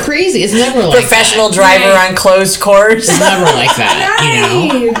 it's just crazy. It's never like professional driver on closed course. It's never like that.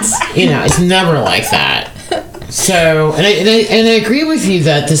 It's never like that. So, and I agree with you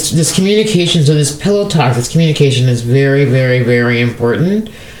that this communication, so this pillow talk, this communication is very, very, very important.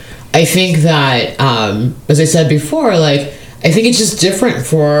 I think that, as I said before, like, I think it's just different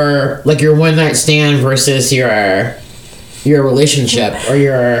for like your one night stand versus your relationship, or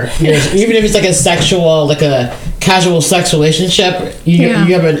your even if it's like a sexual, like a casual sex relationship, you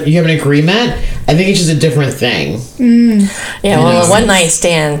have an agreement. I think it's just a different thing. Yeah, well, a one night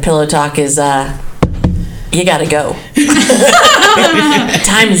stand pillow talk is you gotta go.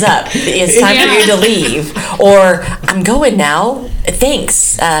 Time's up. It's time for you to leave. Or I'm going now.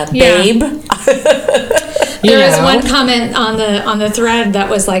 Thanks, babe. There was one comment on the thread that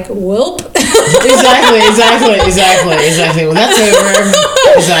was like, "Whoop." Exactly. Well, that's over.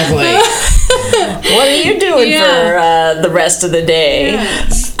 Exactly. What are you doing for the rest of the day? Yeah.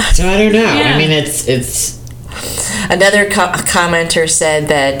 So I don't know. I mean, it's. Another commenter said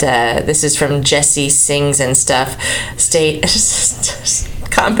that this is from Jesse Sings and Stuff.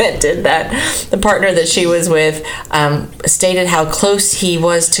 Commented that the partner that she was with stated how close he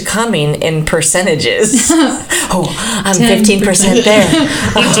was to coming in percentages. Oh, I'm 15% there.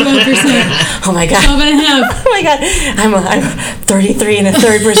 12%. Oh my god. 12.5%. Oh my god. I'm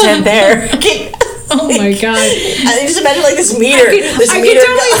 33.33% there. Oh my god! I just imagine like this meter. I could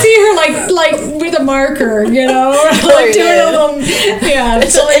totally see her like with a marker, you know, like doing a little. Yeah,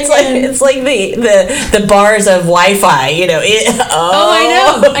 it's like the bars of Wi-Fi, you know. I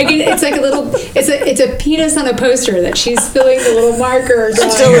know. It's like a little. It's a penis on a poster that she's filling the little marker.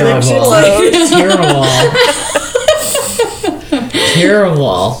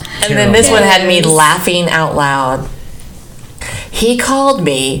 Terrible. And then this one had me laughing out loud. He called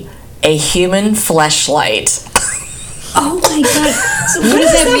me a human fleshlight. Oh my god! So what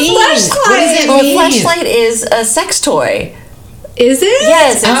does that mean? What does it Well, mean? a fleshlight is a sex toy. Is it?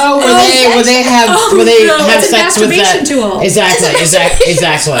 Yes. Where they have it's sex a with that? masturbation tool. Exactly.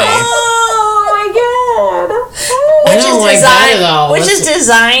 Oh my god! I don't like that at all. Which is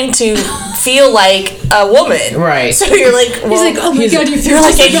designed to feel like a woman, right? So you're like, well, he's like, oh my god, you feel you're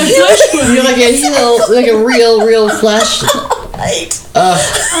like a You're like a real flesh. Right.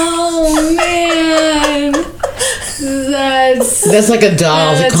 Oh man, that's like a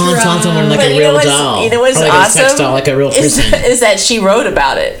doll. It's a content on like a real doll. You know what's like awesome? A sex doll, like a real person. Is that she wrote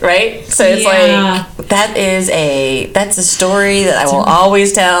about it, right? So it's like that's a story that I will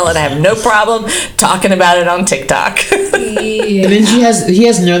always tell, and I have no problem talking about it on TikTok. And then he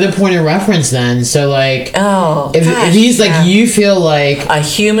has no other point of reference. Then so like if he's like you feel like a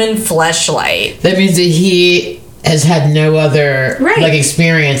human fleshlight, that means that he has had no other like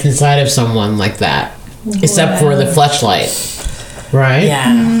experience inside of someone like that, except for the fleshlight, right?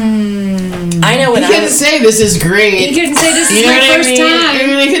 Yeah. I know when he couldn't say this is great. He couldn't say this is my first time. I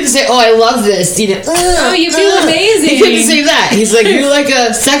mean, he couldn't say, "Oh, I love this." You know, oh, you feel amazing. He couldn't say that. He's like, "You're like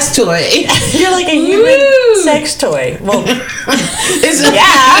a sex toy. You're like a human sex toy." Well, it's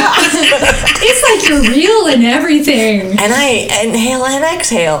like you're real and everything. And I inhale and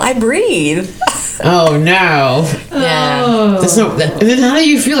exhale. I breathe. Oh no! Yeah. That's no. And then how do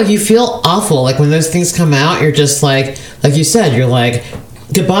you feel? Like you feel awful. Like when those things come out, you're just like you said, you're like,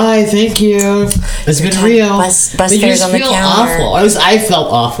 goodbye, thank you. It's been real. Bus fares on the counter. Awful. I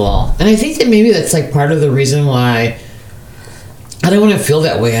felt awful, and I think that maybe that's like part of the reason why I don't want to feel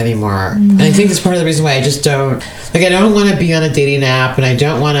that way anymore. And I think that's part of the reason why I just don't like. I don't want to be on a dating app, and I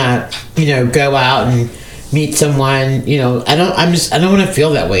don't want to, go out and meet someone. I don't want to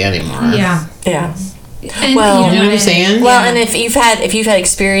feel that way anymore. Yeah. Yeah. And well, you know what I'm saying? Well, and if you've had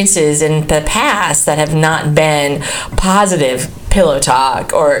experiences in the past that have not been positive pillow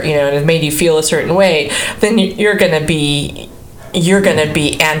talk, or and have made you feel a certain way, then you're gonna be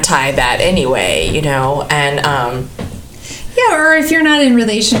anti that anyway, and yeah, or if you're not in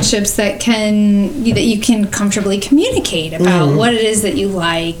relationships that you can comfortably communicate about what it is that you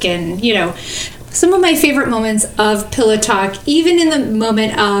like, and some of my favorite moments of pillow talk, even in the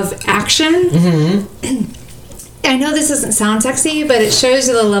moment of action. I know this doesn't sound sexy, but it shows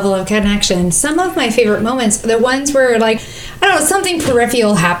you the level of connection. Some of my favorite moments are the ones where, like, I don't know, something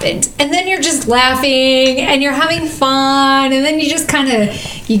peripheral happened, and then you're just laughing and you're having fun, and then you just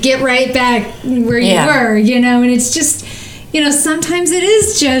you get right back where you were, and it's just, sometimes it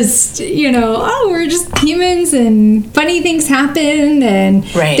is just, we're just humans and funny things happen, and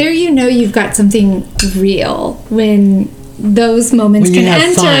there you've got something real when those moments can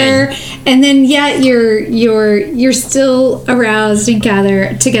enter, and then yet you're still aroused and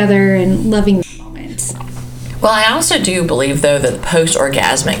together and loving the moment. Well, I also do believe, though, that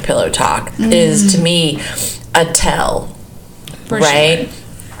post-orgasmic pillow talk is, to me, a tell, right?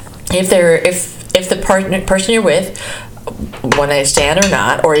 Sure. If the person you're with, one night stand or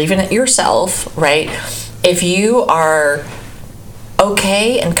not, or even yourself, right? If you are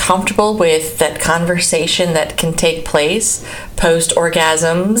okay and comfortable with that conversation that can take place post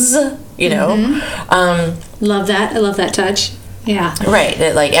orgasms, love that. I love that touch. Yeah. Right.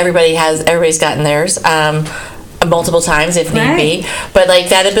 That everybody's gotten theirs multiple times if need be, but like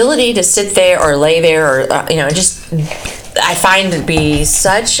that ability to sit there or lay there or just I find to be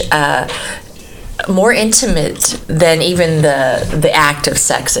such more intimate than even the act of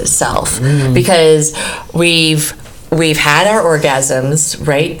sex itself, because we've we've had our orgasms,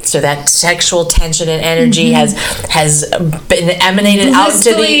 right? So that sexual tension and energy has been emanated out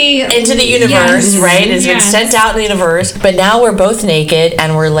into the universe, right? It's been sent out in the universe. But now we're both naked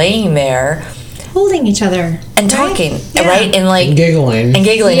and we're laying there, holding each other and talking, right? And like and giggling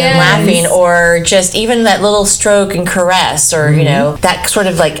and laughing, or just even that little stroke and caress, or you know, that sort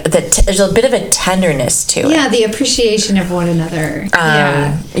of like there's a bit of a tenderness to it. Yeah, the appreciation of one another.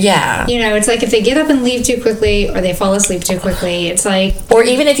 Yeah. You know, it's like if they get up and leave too quickly, or they fall asleep too quickly, it's like, or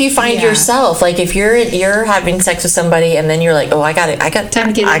even if you find yourself, like if you're having sex with somebody and then you're like, oh, I got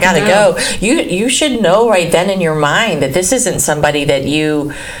to go. You should know right then in your mind that this isn't somebody that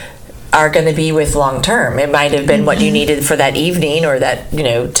you are going to be with long term. It might have been what you needed for that evening, or that, you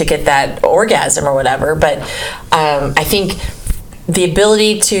know, to get that orgasm or whatever. But I think the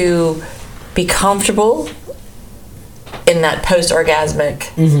ability to be comfortable in that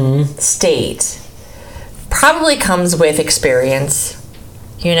post-orgasmic state probably comes with experience.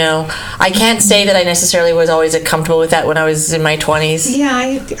 You know, I can't say that I necessarily was always comfortable with that when I was in my 20s. Yeah,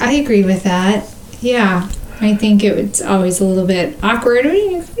 I agree with that. Yeah. I think it's always a little bit awkward.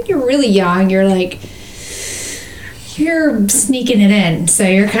 When you're really young, you're like, you're sneaking it in. So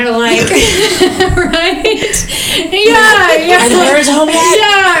you're kind of like, right? Yeah. Are the parents home yet?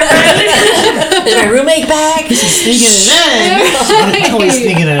 Yeah, right? Is my roommate back? Sneaking it in. I'm always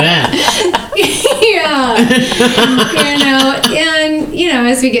sneaking it in. Yeah. You know, and, you know,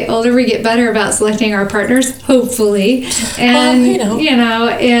 as we get older, we get better about selecting our partners, hopefully. And,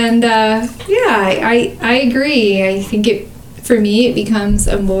 I agree. I think for me, it becomes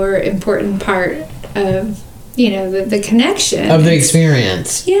a more important part of, you know, the connection. Of the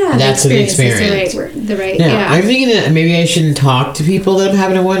experience. Yeah. That's the experience. I'm thinking that maybe I shouldn't talk to people that I'm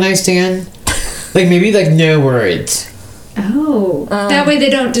having a one-night stand. Like, maybe, like, no words. Oh, that way they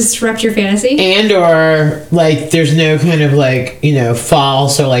don't disrupt your fantasy? And or, like, there's no kind of, like, you know,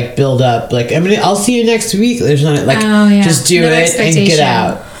 false or, like, build up. Like, I mean, I'll see you next week. There's not, like, just do it and get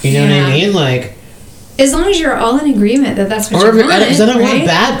out. You know what I mean? Like, as long as you're all in agreement that that's what you want. Because I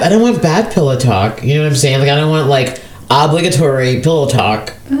don't want bad pillow talk. You know what I'm saying? Like, I don't want, like, obligatory pillow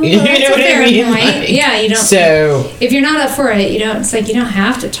talk. Oh, you know what I mean? Like, yeah, you don't. So if you're not up for it, you don't. It's like you don't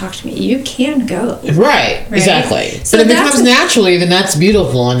have to talk to me. You can go. Right? Exactly. So but if it comes naturally, then that's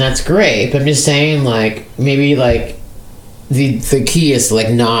beautiful and that's great. But I'm just saying, like, maybe like the key is like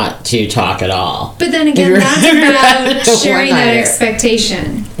not to talk at all. But then again, that's about sharing that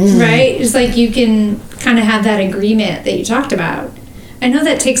expectation, right? It's like you can kind of have that agreement that you talked about. I know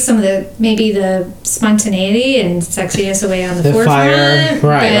that takes some of the spontaneity and sexiness away on the forefront. Fire.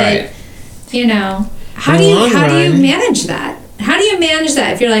 Right. You know, how do you manage that? How do you manage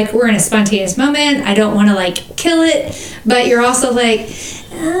that if you're like, we're in a spontaneous moment, I don't want to like kill it, but you're also like,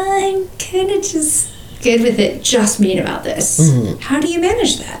 I'm kind of just good with it, just being about this. How do you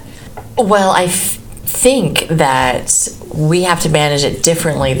manage that? Well, I think that we have to manage it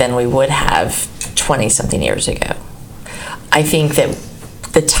differently than we would have 20-something years ago. I think that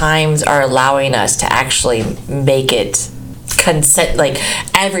the times are allowing us to actually make it consent, like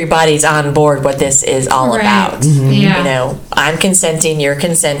everybody's on board what this is all about. Yeah. You know, I'm consenting, you're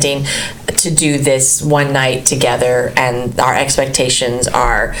consenting to do this one night together, and our expectations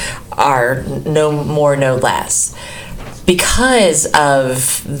are no more, no less. Because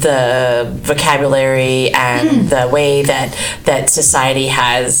of the vocabulary and the way that society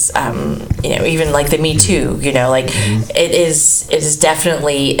has, you know, even like the Me Too, you know, like it is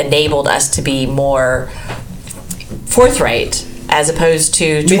definitely enabled us to be more forthright as opposed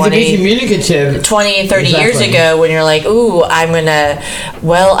to 20 communicative 20 and 30 years ago when you're like, ooh, I'm gonna,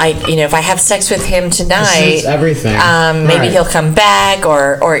 if I have sex with him tonight, everything, maybe he'll come back,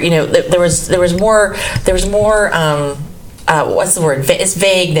 or you know, there was more what's the word? It's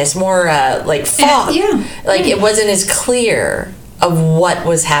vagueness, more like fog. Like it wasn't as clear of what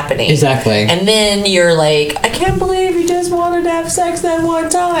was happening. Exactly. And then you're like, I can't believe he just wanted to have sex that one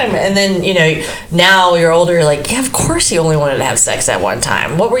time. And then, you know, now you're older, you're like, yeah, of course he only wanted to have sex that one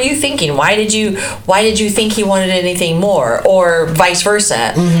time. What were you thinking? Why did you think he wanted anything more? Or vice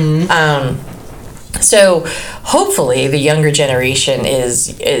versa. So hopefully the younger generation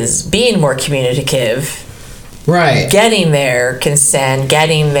is being more communicative. Right. Getting their consent,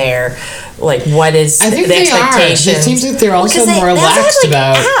 getting their, like, what is the expectations. It seems like they're also more relaxed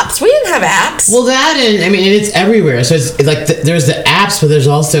about apps. We didn't have apps. Well, that, and I mean, it's everywhere. So it's like there's the apps, but there's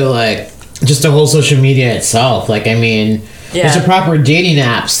also like just the whole social media itself. Like, I mean, there's the proper dating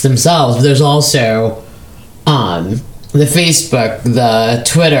apps themselves, but there's also the Facebook, the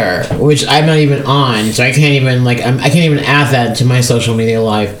Twitter, which I'm not even on, so I can't even add that to my social media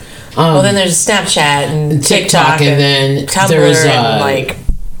life. Well, then there's Snapchat and TikTok and then Tumblr there's and like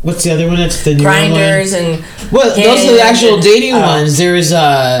what's the other one? That's the new Grinders one. and Well, those are the actual dating ones. There's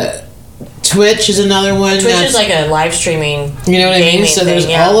Twitch is another one. Twitch is like a live streaming. You know what I mean? So there's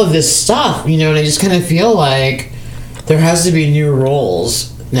thing, all of this stuff. You know, and I just kind of feel like there has to be new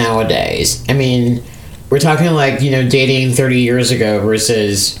roles nowadays. I mean, we're talking like, you know, dating 30 years ago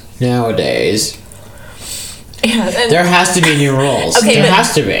versus nowadays. Yeah, there has to be new roles. Okay, there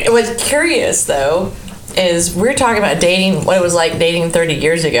has to be. What's curious though is we're talking about dating, what it was like dating 30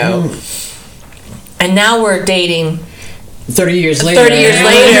 years ago, and now we're dating 30 years later.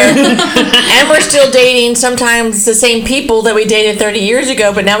 And we're still dating sometimes the same people that we dated 30 years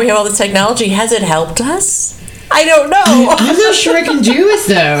ago, but now we have all this technology. Has it helped us? I don't know. I'm not sure I can do it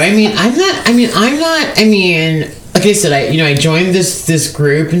though. I mean, like I said, I joined this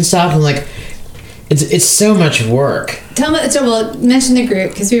group and stuff, and like it's so much work. Mention the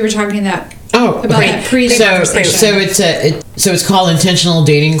group, because we were talking about that conversation. So it's called Intentional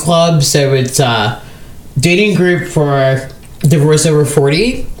Dating Club. So it's a dating group for divorce over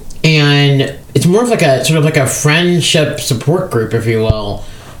 40, and it's more of like a sort of like a friendship support group, if you will,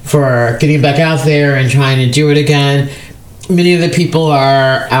 for getting back out there and trying to do it again. Many of the people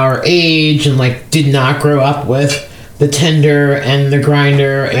are our age and like did not grow up with the Tinder and the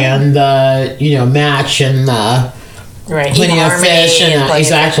Grinder and the Match and the Plenty of Fish and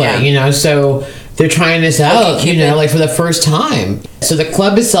exactly, so they're trying this out, like for the first time. So the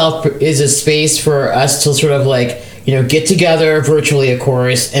club itself is a space for us to sort of like, get together virtually, of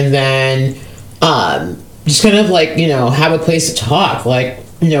course, and then just kind of like, have a place to talk. Like,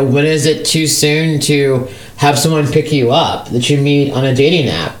 when is it too soon to have someone pick you up that you meet on a dating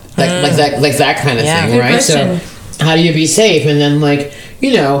app? Like that kind of thing, right? Question. So how do you be safe? And then like,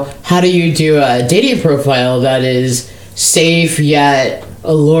 how do you do a dating profile that is safe yet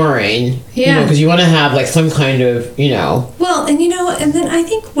alluring? Yeah. Because you want to have like some kind of, Well, and then I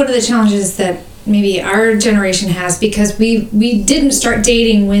think one of the challenges that maybe our generation has, because we didn't start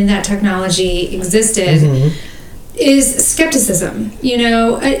dating when that technology existed, is skepticism.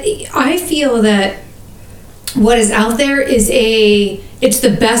 I feel that what is out there is it's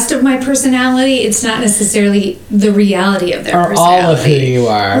the best of my personality. It's not necessarily the reality of their personality. All of who you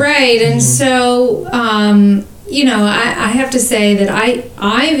are. Right. And so, I have to say that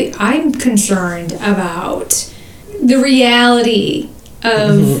I'm concerned about the reality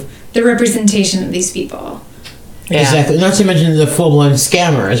of the representation of these people. Yeah. Exactly. Not to mention the full-blown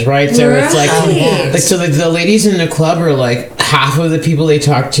scammers, right? So it's like, so the ladies in the club are like half of the people they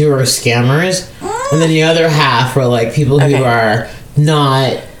talk to are scammers, and then the other half are like people who are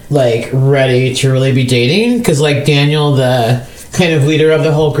not like ready to really be dating. Because like Daniel, the kind of leader of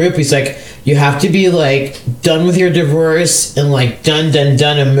the whole group, he's like, you have to be like done with your divorce and like done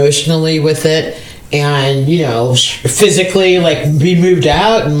emotionally with it, and physically like be moved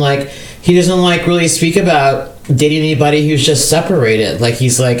out, and like he doesn't like really speak about dating anybody who's just separated. Like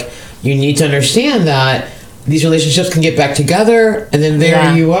he's like, you need to understand that these relationships can get back together, and then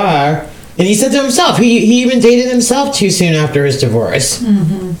there you are. And he said to himself, he even dated himself too soon after his divorce.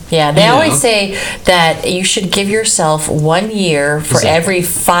 Yeah, they always say that you should give yourself 1 year for every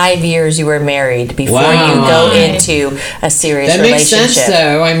 5 years you were married before you go into a serious relationship. That makes sense,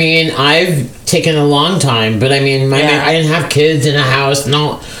 though. I mean, I've taken a long time, but I mean, I didn't have kids in a house,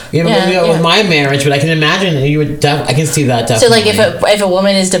 with my marriage, but I can imagine that you would. I can see that definitely. So, like, if a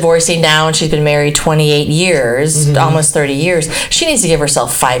woman is divorcing now and she's been married 28 years, almost 30 years, she needs to give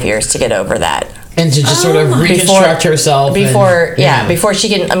herself 5 years to get over that. And to just sort of reconstruct herself. Before she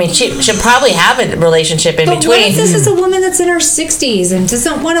can, I mean, she should probably have a relationship in between. What if this is a woman that's in her 60s and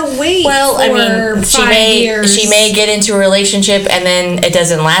doesn't want to wait for 5 years? She may get into a relationship and then it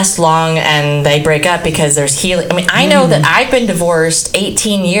doesn't last long and they break up because there's healing. I mean, I know that I've been divorced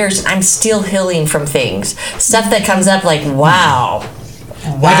 18 years. I'm still healing from things. Stuff that comes up like, wow.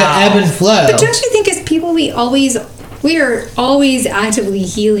 Like an ebb and flow. But don't you think as people we are always actively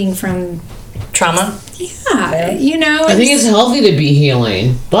healing from trauma? Yeah. I think it's healthy to be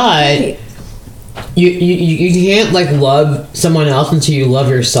healing, but you can't like love someone else until you love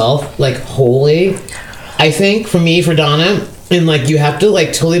yourself like wholly. I think for Donna, and like you have to like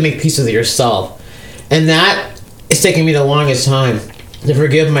totally make peace with yourself, and that is taking me the longest time to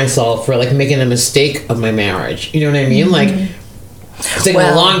forgive myself for like making a mistake of my marriage. You know what I mean? Like it's taken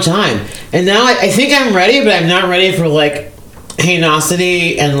a long time, and now I think I'm ready, but I'm not ready for like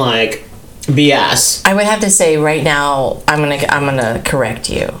hainosity and like BS. I would have to say right now, I'm gonna correct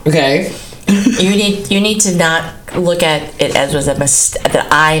you. Okay. You need to not look at it as was that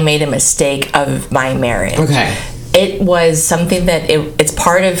I made a mistake of my marriage. Okay. it was something that it's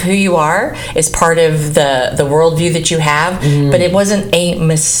part of who you are. It's part of the worldview that you have, but it wasn't a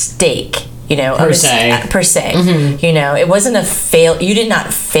mistake. Per se. It wasn't a fail. You did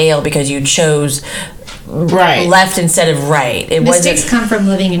not fail because you chose left instead of right. Mistakes come from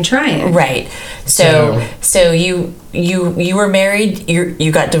living and trying. Right. So you were married.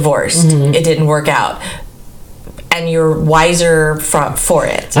 You got divorced. It didn't work out, and you're wiser for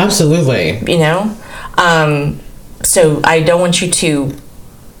it. Absolutely. So I don't want you to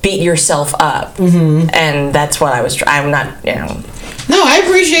beat yourself up, and that's what I'm not. No, I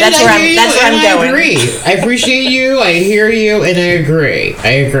appreciate it. That's where I'm going. I agree. I appreciate you. I hear you, and I agree.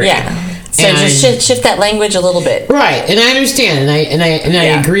 Yeah. So just shift that language a little bit. Right, and I understand, and I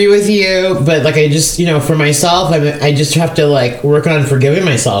agree with you. But I just for myself, I just have to work on forgiving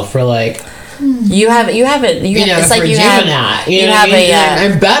myself for You have it. It's like you have that.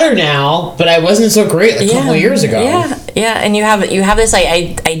 I'm better now, but I wasn't so great a couple of years ago. Yeah, and you have this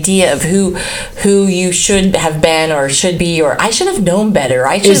idea of who you should have been or should be, or I should have known better.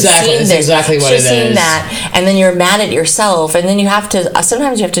 I should have seen this. That's exactly what it is. Seen that, and then you're mad at yourself, and then you have to.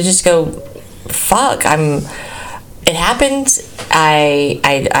 Sometimes you have to just go, "Fuck, It happened.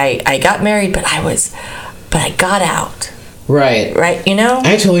 I got married, but I got out." Right.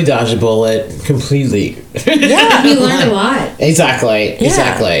 I totally dodged a bullet completely. Yeah, you learned a lot. Exactly.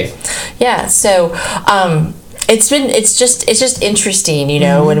 Yeah. So, it's just interesting,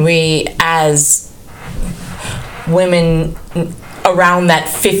 when we as women around that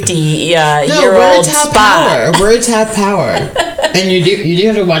 50-year-old spot. Words have power, and you do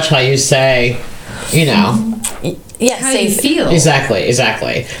have to watch how you say, Yeah, how you feel. Exactly.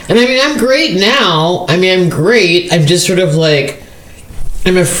 And I'm great now. I'm great. I'm just sort of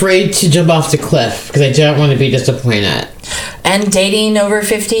I'm afraid to jump off the cliff because I don't want to be disappointed. And dating over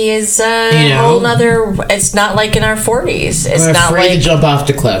 50 is a whole nother. It's not like in our 40s. I'm afraid to jump off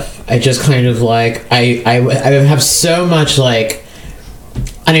the cliff. I just kind of I have so much I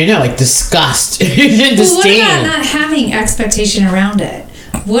don't know, disgust and disdain. What about not having expectation around it?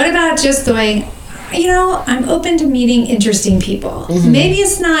 What about just going, I'm open to meeting interesting people. Maybe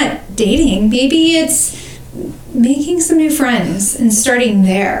it's not dating. Maybe it's making some new friends and starting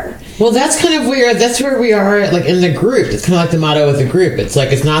there. Well, that's kind of weird. That's where we are, in the group. It's kind of the motto of the group. It's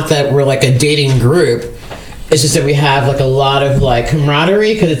it's not that we're a dating group. It's just that we have a lot of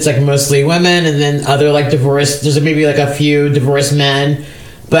camaraderie because it's mostly women, and then other divorced. There's maybe a few divorced men,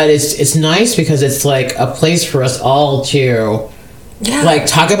 but it's nice because it's a place for us all to. Yeah.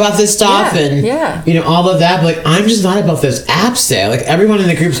 Talk about this stuff and all of that, but I'm just not about those apps there. Everyone in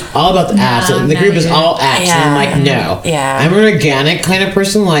the group's all about the apps. The group is all apps, and I'm no. Yeah. I'm an organic kind of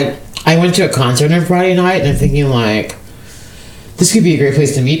person. I went to a concert on Friday night, and I'm thinking this could be a great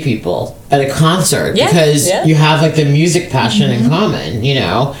place to meet people at a concert because you have the music passion in common,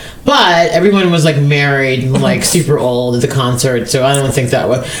 But everyone was married and super old at the concert, so I don't think that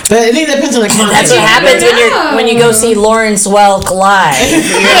would. But I think that depends on the concert. That's what happens when you go see Lawrence Welk live.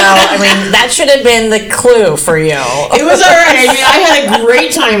 That should have been the clue for you. It was alright. I had a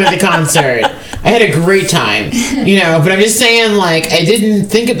great time at the concert. I had a great time, But I'm just saying, I didn't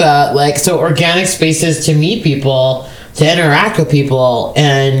think about so organic spaces to meet people. To interact with people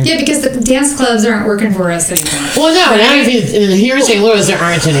and because the dance clubs aren't working for us anymore. Well, no, here in St. Louis there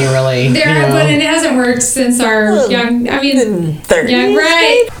aren't any really. But it hasn't worked since our young. 30. Young,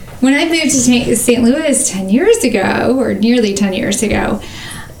 right? When I moved to St. Louis 10 years ago, or nearly 10 years ago,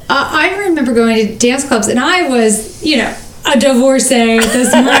 I remember going to dance clubs, and I was, a divorcee at this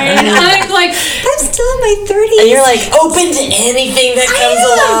point. I'm I'm still in my 30s, and you're open to anything that comes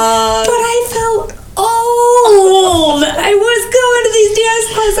along. But I felt old. I was going to these dance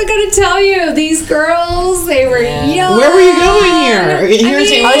clubs. I gotta tell you, these girls, they were young. Where were you going here? Here in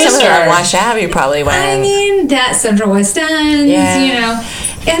St. Louis or Wash Ave, you probably went. That Central West End,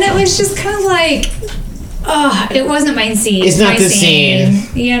 and it was just kind of it wasn't my scene. It's not the scene.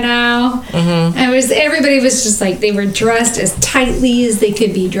 Everybody was just they were dressed as tightly as they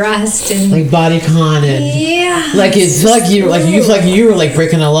could be dressed, and bodycon, and you were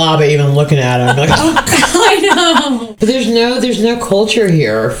breaking the law by even looking at them. I know. But there's no culture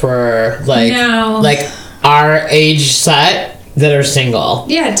here for our age set that are single.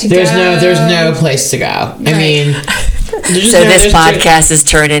 Yeah, there's no place to go. Right. So this podcast is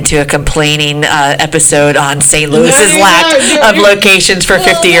turned into a complaining episode on St. Louis's lack of locations for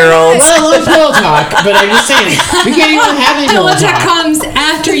 50-year-olds. Well, let's pillow talk, but I'm just saying, we can't even have any pillow talk. Comes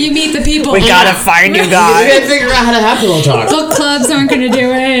after you meet the people. We gotta find you guys. We gotta figure out how to have pillow talk. Book clubs aren't gonna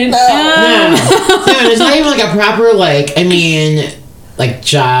do it. No, there's not even a proper, like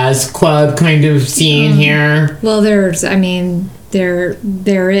jazz club kind of scene here? Well, there is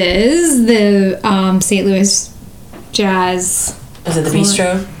the St. Louis Jazz. Is it the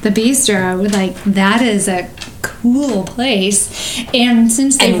Bistro? The Bistro, like that is a cool place, and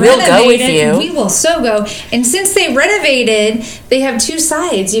since they we'll go with renovated, you. we will so go. And since they renovated, they have two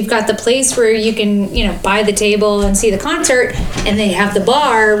sides. You've got the place where you can, buy the table and see the concert, and they have the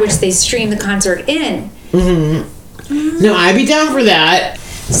bar which they stream the concert in. Mm-hmm. No, I'd be down for that.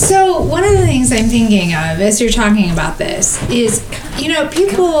 So one of the things I'm thinking of as you're talking about this is,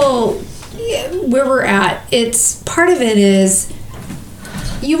 people where we're at. It's part of it is.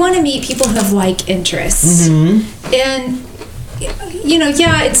 You want to meet people who have like interests. Mm-hmm. And,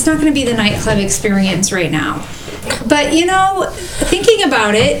 it's not going to be the nightclub experience right now. But, thinking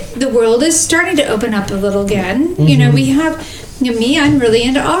about it, the world is starting to open up a little again. Mm-hmm. We have... me, I'm really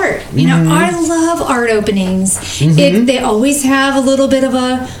into art. I love art openings. Mm-hmm. They always have a little bit of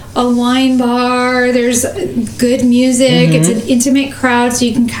a wine bar. There's good music. Mm-hmm. It's an intimate crowd, so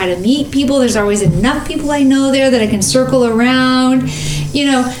you can kind of meet people. There's always enough people I know there that I can circle around.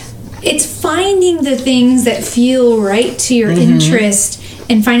 It's finding the things that feel right to your interest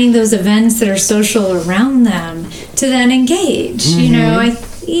and finding those events that are social around them to then engage. I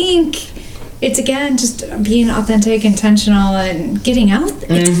think... It's again just being authentic, intentional, and getting out.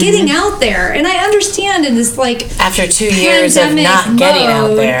 It's getting out there, and I understand in this after 2 years of not getting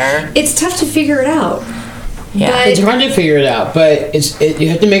out there, it's tough to figure it out. Yeah, but it's hard to figure it out, but you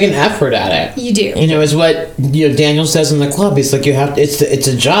have to make an effort at it. You do. Is what Daniel says in the club. He's like, you have. It's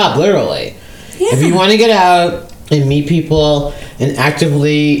a job, literally. Yeah. If you want to get out and meet people and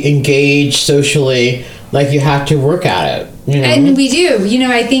actively engage socially, you have to work at it. And we do.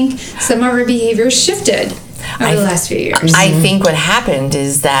 I think some of our behaviors shifted over the last few years. I think what happened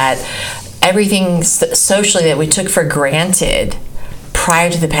is that everything socially that we took for granted prior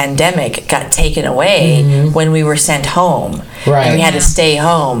to the pandemic got taken away when we were sent home. Right. And we had to stay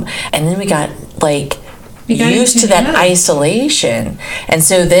home. And then we got used to that isolation, and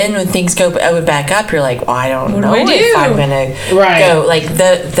so then when things go back up, you're like, well, I don't know if I'm gonna go.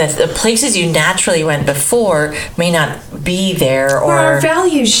 The places you naturally went before may not be there, or our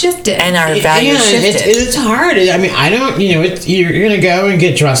values shifted, and our values shifted. It's hard. I don't. You're gonna go and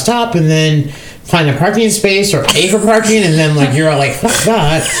get dressed up, and then find a parking space or pay for parking, and then you're all like, fuck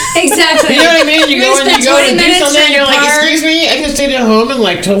that. Exactly. You know what I mean? You go and do something, and you're like, excuse me, I can stay at home and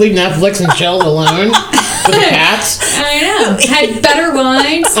totally Netflix and chill alone with the cats. I know. Had better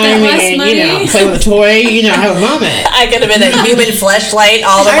wine, spent less money. Play with a toy, have a moment. I could have been a human fleshlight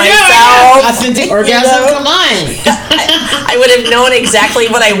all to myself. Authentic orgasm, come on. I would have known exactly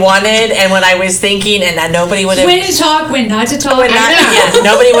what I wanted and what I was thinking, and that nobody would have... When to talk, when not to talk.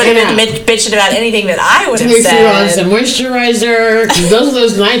 Nobody would have been bitching about anything that I would have said. Threw on some moisturizer. Those are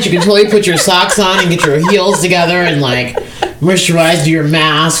those nights you can totally put your socks on and get your heels together and moisturize your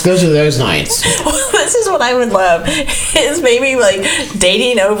mask. Those are those nights. Well, this is what I would love. Is maybe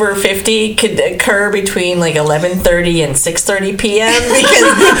dating over 50 could occur between 11:30 and 6:30 p.m. because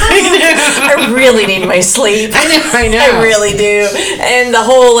I really need my sleep. I know. I really do. And the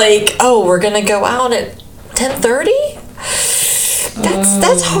whole we're gonna go out at 10:30.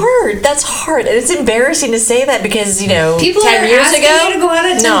 That's hard. That's hard, and it's embarrassing to say that because people 10 years ago. You to go out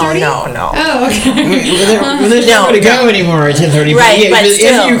at 10:30? No. Oh, okay. There's nowhere to go anymore at 10:30. Right, but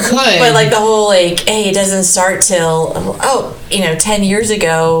still, if you could. But the whole hey, it doesn't start till 10 years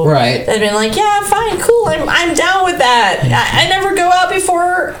ago. Right. They'd been yeah, fine, cool. I'm down with that. I never go out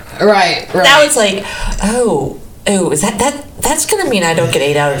before. Right. Now it's is that's gonna mean I don't get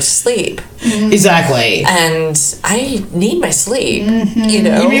 8 hours of sleep. Mm-hmm. Exactly. And I need my sleep. Mm-hmm.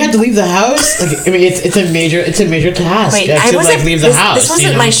 You have to leave the house. It's a major task. Wait, to leave the house. This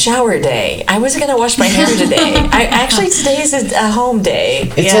wasn't my shower day. I wasn't gonna wash my hair today. Today is a home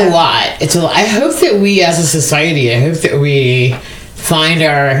day. It's a lot. It's a lot. I hope that we, as a society, find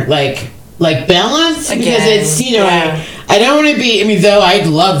our balance because it's I don't want to be. Though I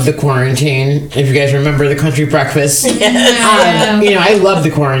love the quarantine. If you guys remember the country breakfast, I love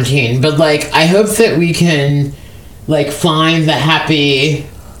the quarantine. But I hope that we can find the happy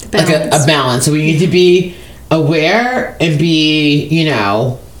a balance. So we need to be aware and be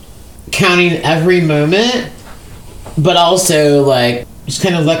counting every moment, but also just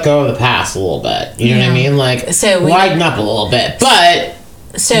kind of let go of the past a little bit. You know what I mean? So widen up a little bit, but.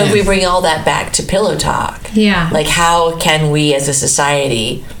 So we bring all that back to Pillow Talk. Yeah. How can we as a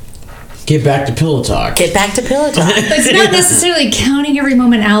society Get back to pillow talk. Get back to pillow talk. It's not necessarily counting every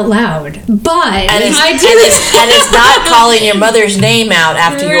moment out loud, but And it's, I do and it's not calling your mother's name out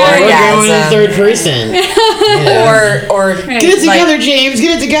after your Right. We're going in orgasm. third person. Or Get it together, James.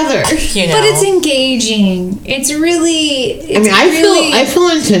 Get it together. you know. But it's engaging. It's really. I feel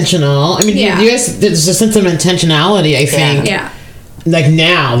intentional. I mean, Yeah. you guys, there's a sense of intentionality, I think. Yeah. Like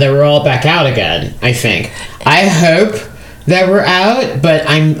now that we're all back out again, I think. I hope that we're out, but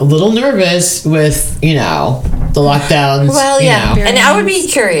I'm a little nervous with, the lockdowns. Well, yeah, Very and I would be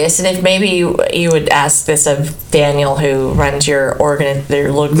nice. curious, and if maybe you would ask this of Daniel, who runs your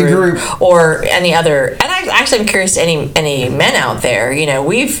little group, or any other. And I actually am curious to any men out there.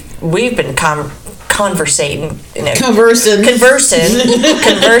 We've been conversating. Conversing.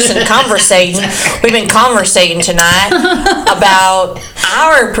 We've been conversating tonight about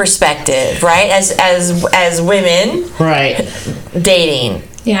our perspective, right? As women, Right. dating.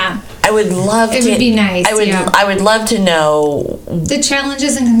 Yeah. I would love It to. would be nice, I would. yeah. I would love to know. The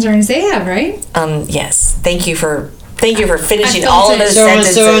challenges and concerns they have, right? Yes. Thank you for finishing I felt all of it. those So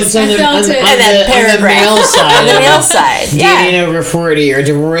sentences. on I felt it. And that the paragraph. male side. On the male side, yeah. Dating over 40 or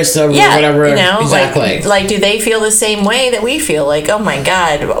divorced over Yeah, whatever. Exactly. like, do they feel the same way that we feel? Like, oh my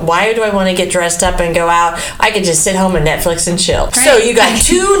God, why do I want to get dressed up and go out? I could just sit home and Netflix and chill. Right. So you got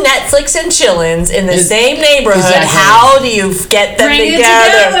two Netflix and chillins in the same neighborhood. Exactly. How do you get them Bring it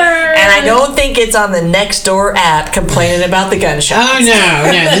together? together. And I don't think it's on the Nextdoor app complaining about the gunshots. Oh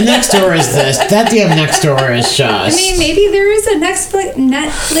no! The next door is this. That damn next door is just. I mean, maybe there is a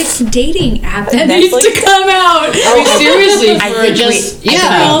Netflix dating app that Netflix? needs to come out. seriously, I for think just we-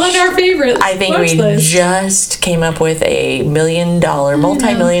 All in our favorites. I think watch we list. just came up with a multi-million dollar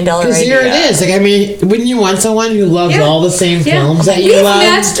Because idea. here it is. Like, I mean, wouldn't you want someone who loves Yeah. all the same Yeah. films that you We've love?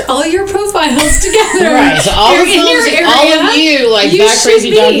 matched all your profiles together. Right. So all You're the in your films, all area. of you, like You that should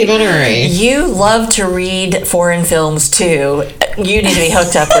crazy be. documentary. You love to read foreign films too. You need to be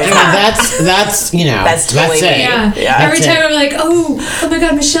hooked up with I mean, that. that's That's totally it. me. Yeah. Yeah. Every That's time it. I'm like, oh my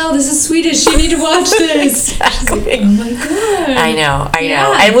God, Michelle, this is Swedish. You need to watch this. Exactly. Oh my God. I know.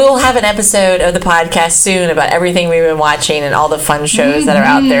 Yeah. And we will have an episode of the podcast soon about everything we've been watching and all the fun shows that are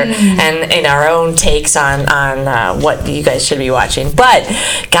out there, and in our own takes on what you guys should be watching. But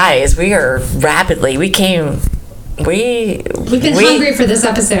guys, We've been hungry for this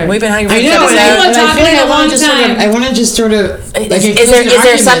episode. We've been hungry for I this know, episode. and I talking feel like a long time. I want to just sort of. Like, Is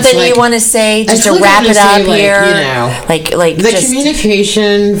there something you want to say just to feel like wrap I'm it gonna up say, here? Like the just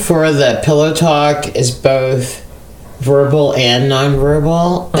communication for the pillow talk is both verbal and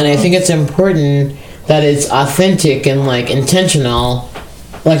nonverbal, and I think it's important that it's authentic and intentional,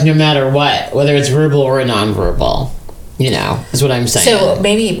 no matter what, whether it's verbal or nonverbal. Is what I'm saying. so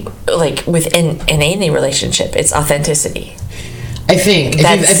maybe within any relationship, it's authenticity. I think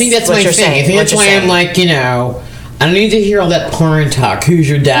that's what my you're thing. saying, I think what that's you're why saying. I'm I don't need to hear all that porn talk. Who's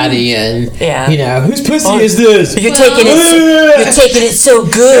your daddy? And whose pussy is this? You're taking it so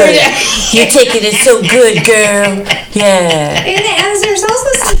good. You're taking it so good, girl. Yeah. And as there's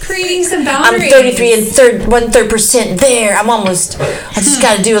also creating some I'm boundaries. 33 and 1/3% there. I just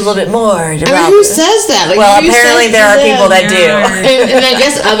got to do a little bit more. I mean, who says that? Well, who apparently says there are that? people that do. And I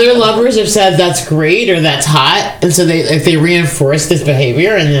guess other lovers have said that's great or that's hot, and so they reinforce this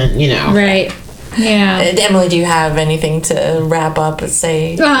behavior, and then Right. Yeah. Emily, do you have anything to wrap up and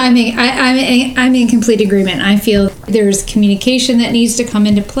say? Well, I'm in complete agreement. I feel there's communication that needs to come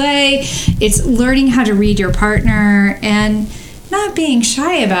into play. It's learning how to read your partner and not being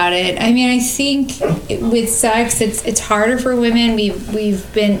shy about it. I mean, I think with sex, it's harder for women.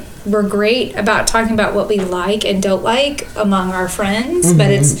 We're great about talking about what we like and don't like among our friends, but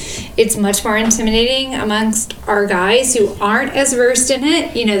it's much more intimidating amongst our guys who aren't as versed in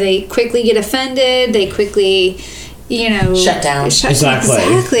it. They quickly get offended. They quickly, Shut down.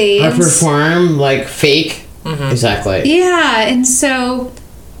 Exactly. Or perform fake. Exactly. Yeah, and so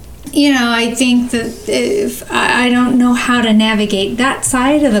I think that if I don't know how to navigate that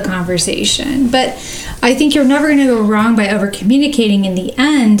side of the conversation, but I think you're never going to go wrong by over communicating. In the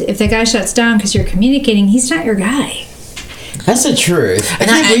end, if the guy shuts down because you're communicating, he's not your guy. That's the truth. I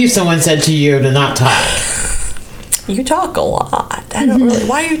can't believe someone said to you to not talk. You talk a lot. I don't really.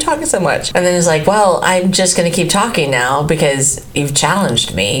 Why are you talking so much? And then it's like, well, I'm just going to keep talking now because you've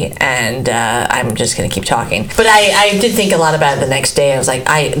challenged me, and I'm just going to keep talking. But I did think a lot about it the next day. I was like,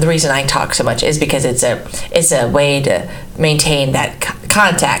 the reason I talk so much is because it's a way to maintain that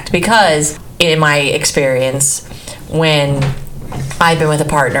contact. Because in my experience, when I've been with a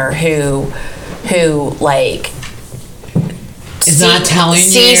partner who is not telling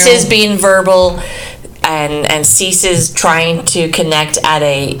ceases you, being verbal and ceases trying to connect at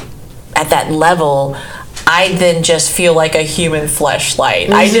at that level, I then just feel like a human fleshlight.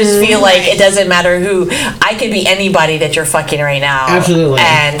 I just feel like it doesn't matter who. I could be anybody that you're fucking right now. Absolutely.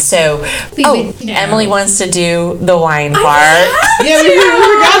 And so, Emily wants to do the wine part. Yeah, we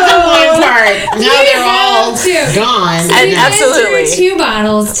forgot the wine part. Now they're all gone. So we Absolutely. went through 2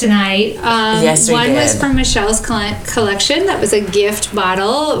 bottles tonight. Yes, we One was did. from Michelle's collection. That was a gift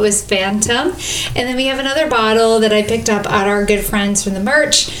bottle. It was Phantom. And then we have another bottle that I picked up at our good friends from the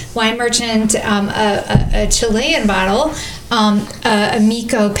wine merchant, a Chilean bottle,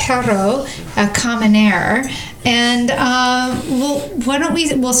 Amigo Perro, a Commonaire. And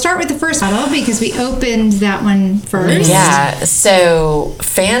we'll start with the first bottle because we opened that one first. Yeah, so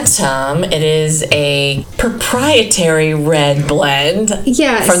Phantom, it is a proprietary red blend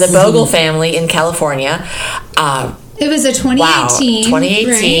Yes. from the Bogle family in California. It was a 2018,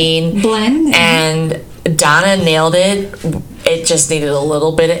 2018 right? Blend. And Donna nailed it. It just needed a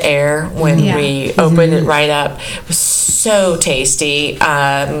little bit of air when we opened it right up. It was so tasty. It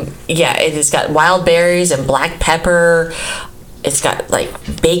has got wild berries and black pepper. It's got like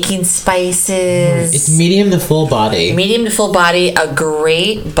baking spices. It's medium to full body. Medium to full body. A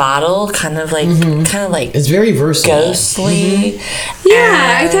great bottle, kind of like It's very versatile. ghostly.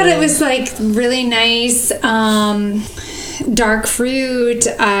 Yeah, I thought it was like really nice. Dark fruit.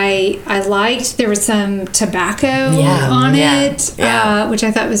 I liked. There was some tobacco on it, which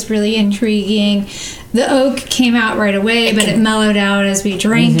I thought was really intriguing. The oak came out right away, but it mellowed out as we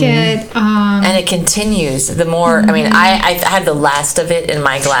drank it. And it continues. The more, I mean, I had the last of it in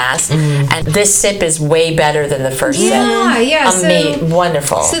my glass, and this sip is way better than the first sip.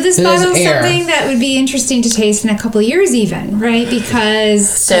 Wonderful. So this bottle is something that would be interesting to taste in a couple of years, even, right? Because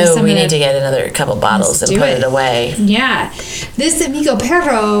so we need to get another couple bottles and put it away. Yeah, this Amigo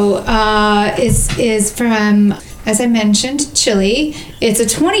Perro is from, as I mentioned, Chile. It's a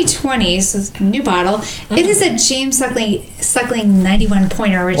 2020, so it's a new bottle. It is a James Suckling 91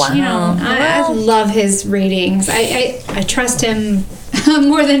 pointer, which I love his ratings. I trust him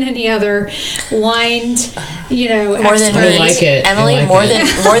more than any other wine, more than me. I like it. Emily, I like more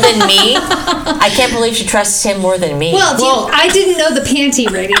it. than me. I can't believe she trusts him more than me. Well, I didn't know the panty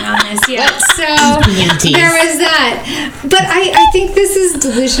rating on this yet, so there was that. But I think this is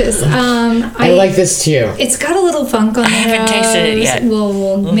delicious. I like this too. It's got a little funk on the nose. I haven't tasted it yet.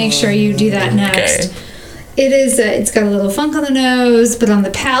 We'll make sure you do that next. Okay. It is. It's got a little funk on the nose, but on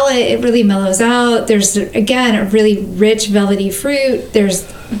the palate, it really mellows out. There's again a really rich velvety fruit. There's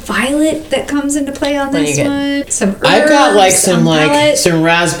violet that comes into play on this one. Some herbs, I've got some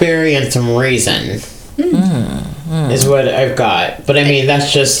raspberry and some raisin. Is what I've got. But I mean,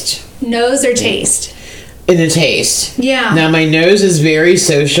 that's just nose or taste. In the taste. Yeah. Now my nose is very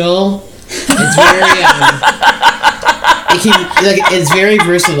social. It's very it's very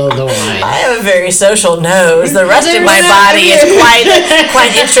versatile, the wine. I have a very social nose. The rest of my body is quite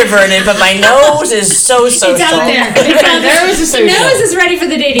introverted, but my nose is so social. It's out there. The nose is ready for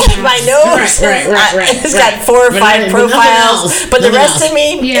the dating apps. My nose it's got 4 or 5 profiles, but the rest of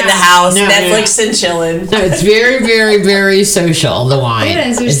me in the house, Netflix and chilling. No, it's very, very, very social, the wine. It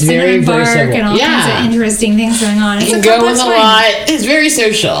is. There's it's very versatile and all kinds of interesting things going on. You can go with a lot. It's very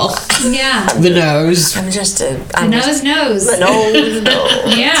social. Yeah. The nose. The nose knows. No.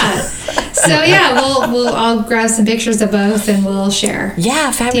 Yeah. So I'll grab some pictures of both and we'll share.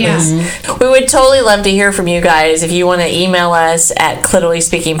 Yeah, fabulous. We would totally love to hear from you guys. If you want to email us at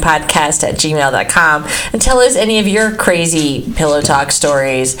clitoralspeakingpodcast@gmail.com and tell us any of your crazy pillow talk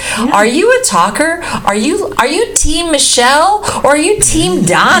stories. Yeah. Are you a talker? Are you team Michelle or are you team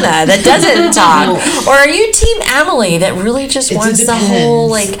Donna that doesn't talk? Or are you team Emily that really just wants the whole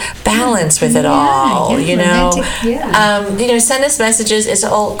balance with it all? Send us messages. It's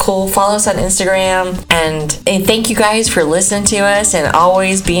all cool. Follow us on Instagram, and thank you guys for listening to us and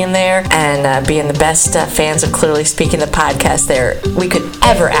always being there and being the best fans of Clearly Speaking, the podcast we could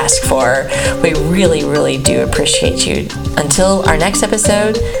ever ask for. We really, really do appreciate you. Until our next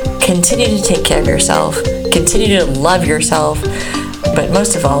episode, continue to take care of yourself, continue to love yourself, but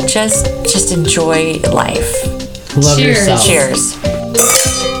most of all, just enjoy life. Love yourself. Cheers.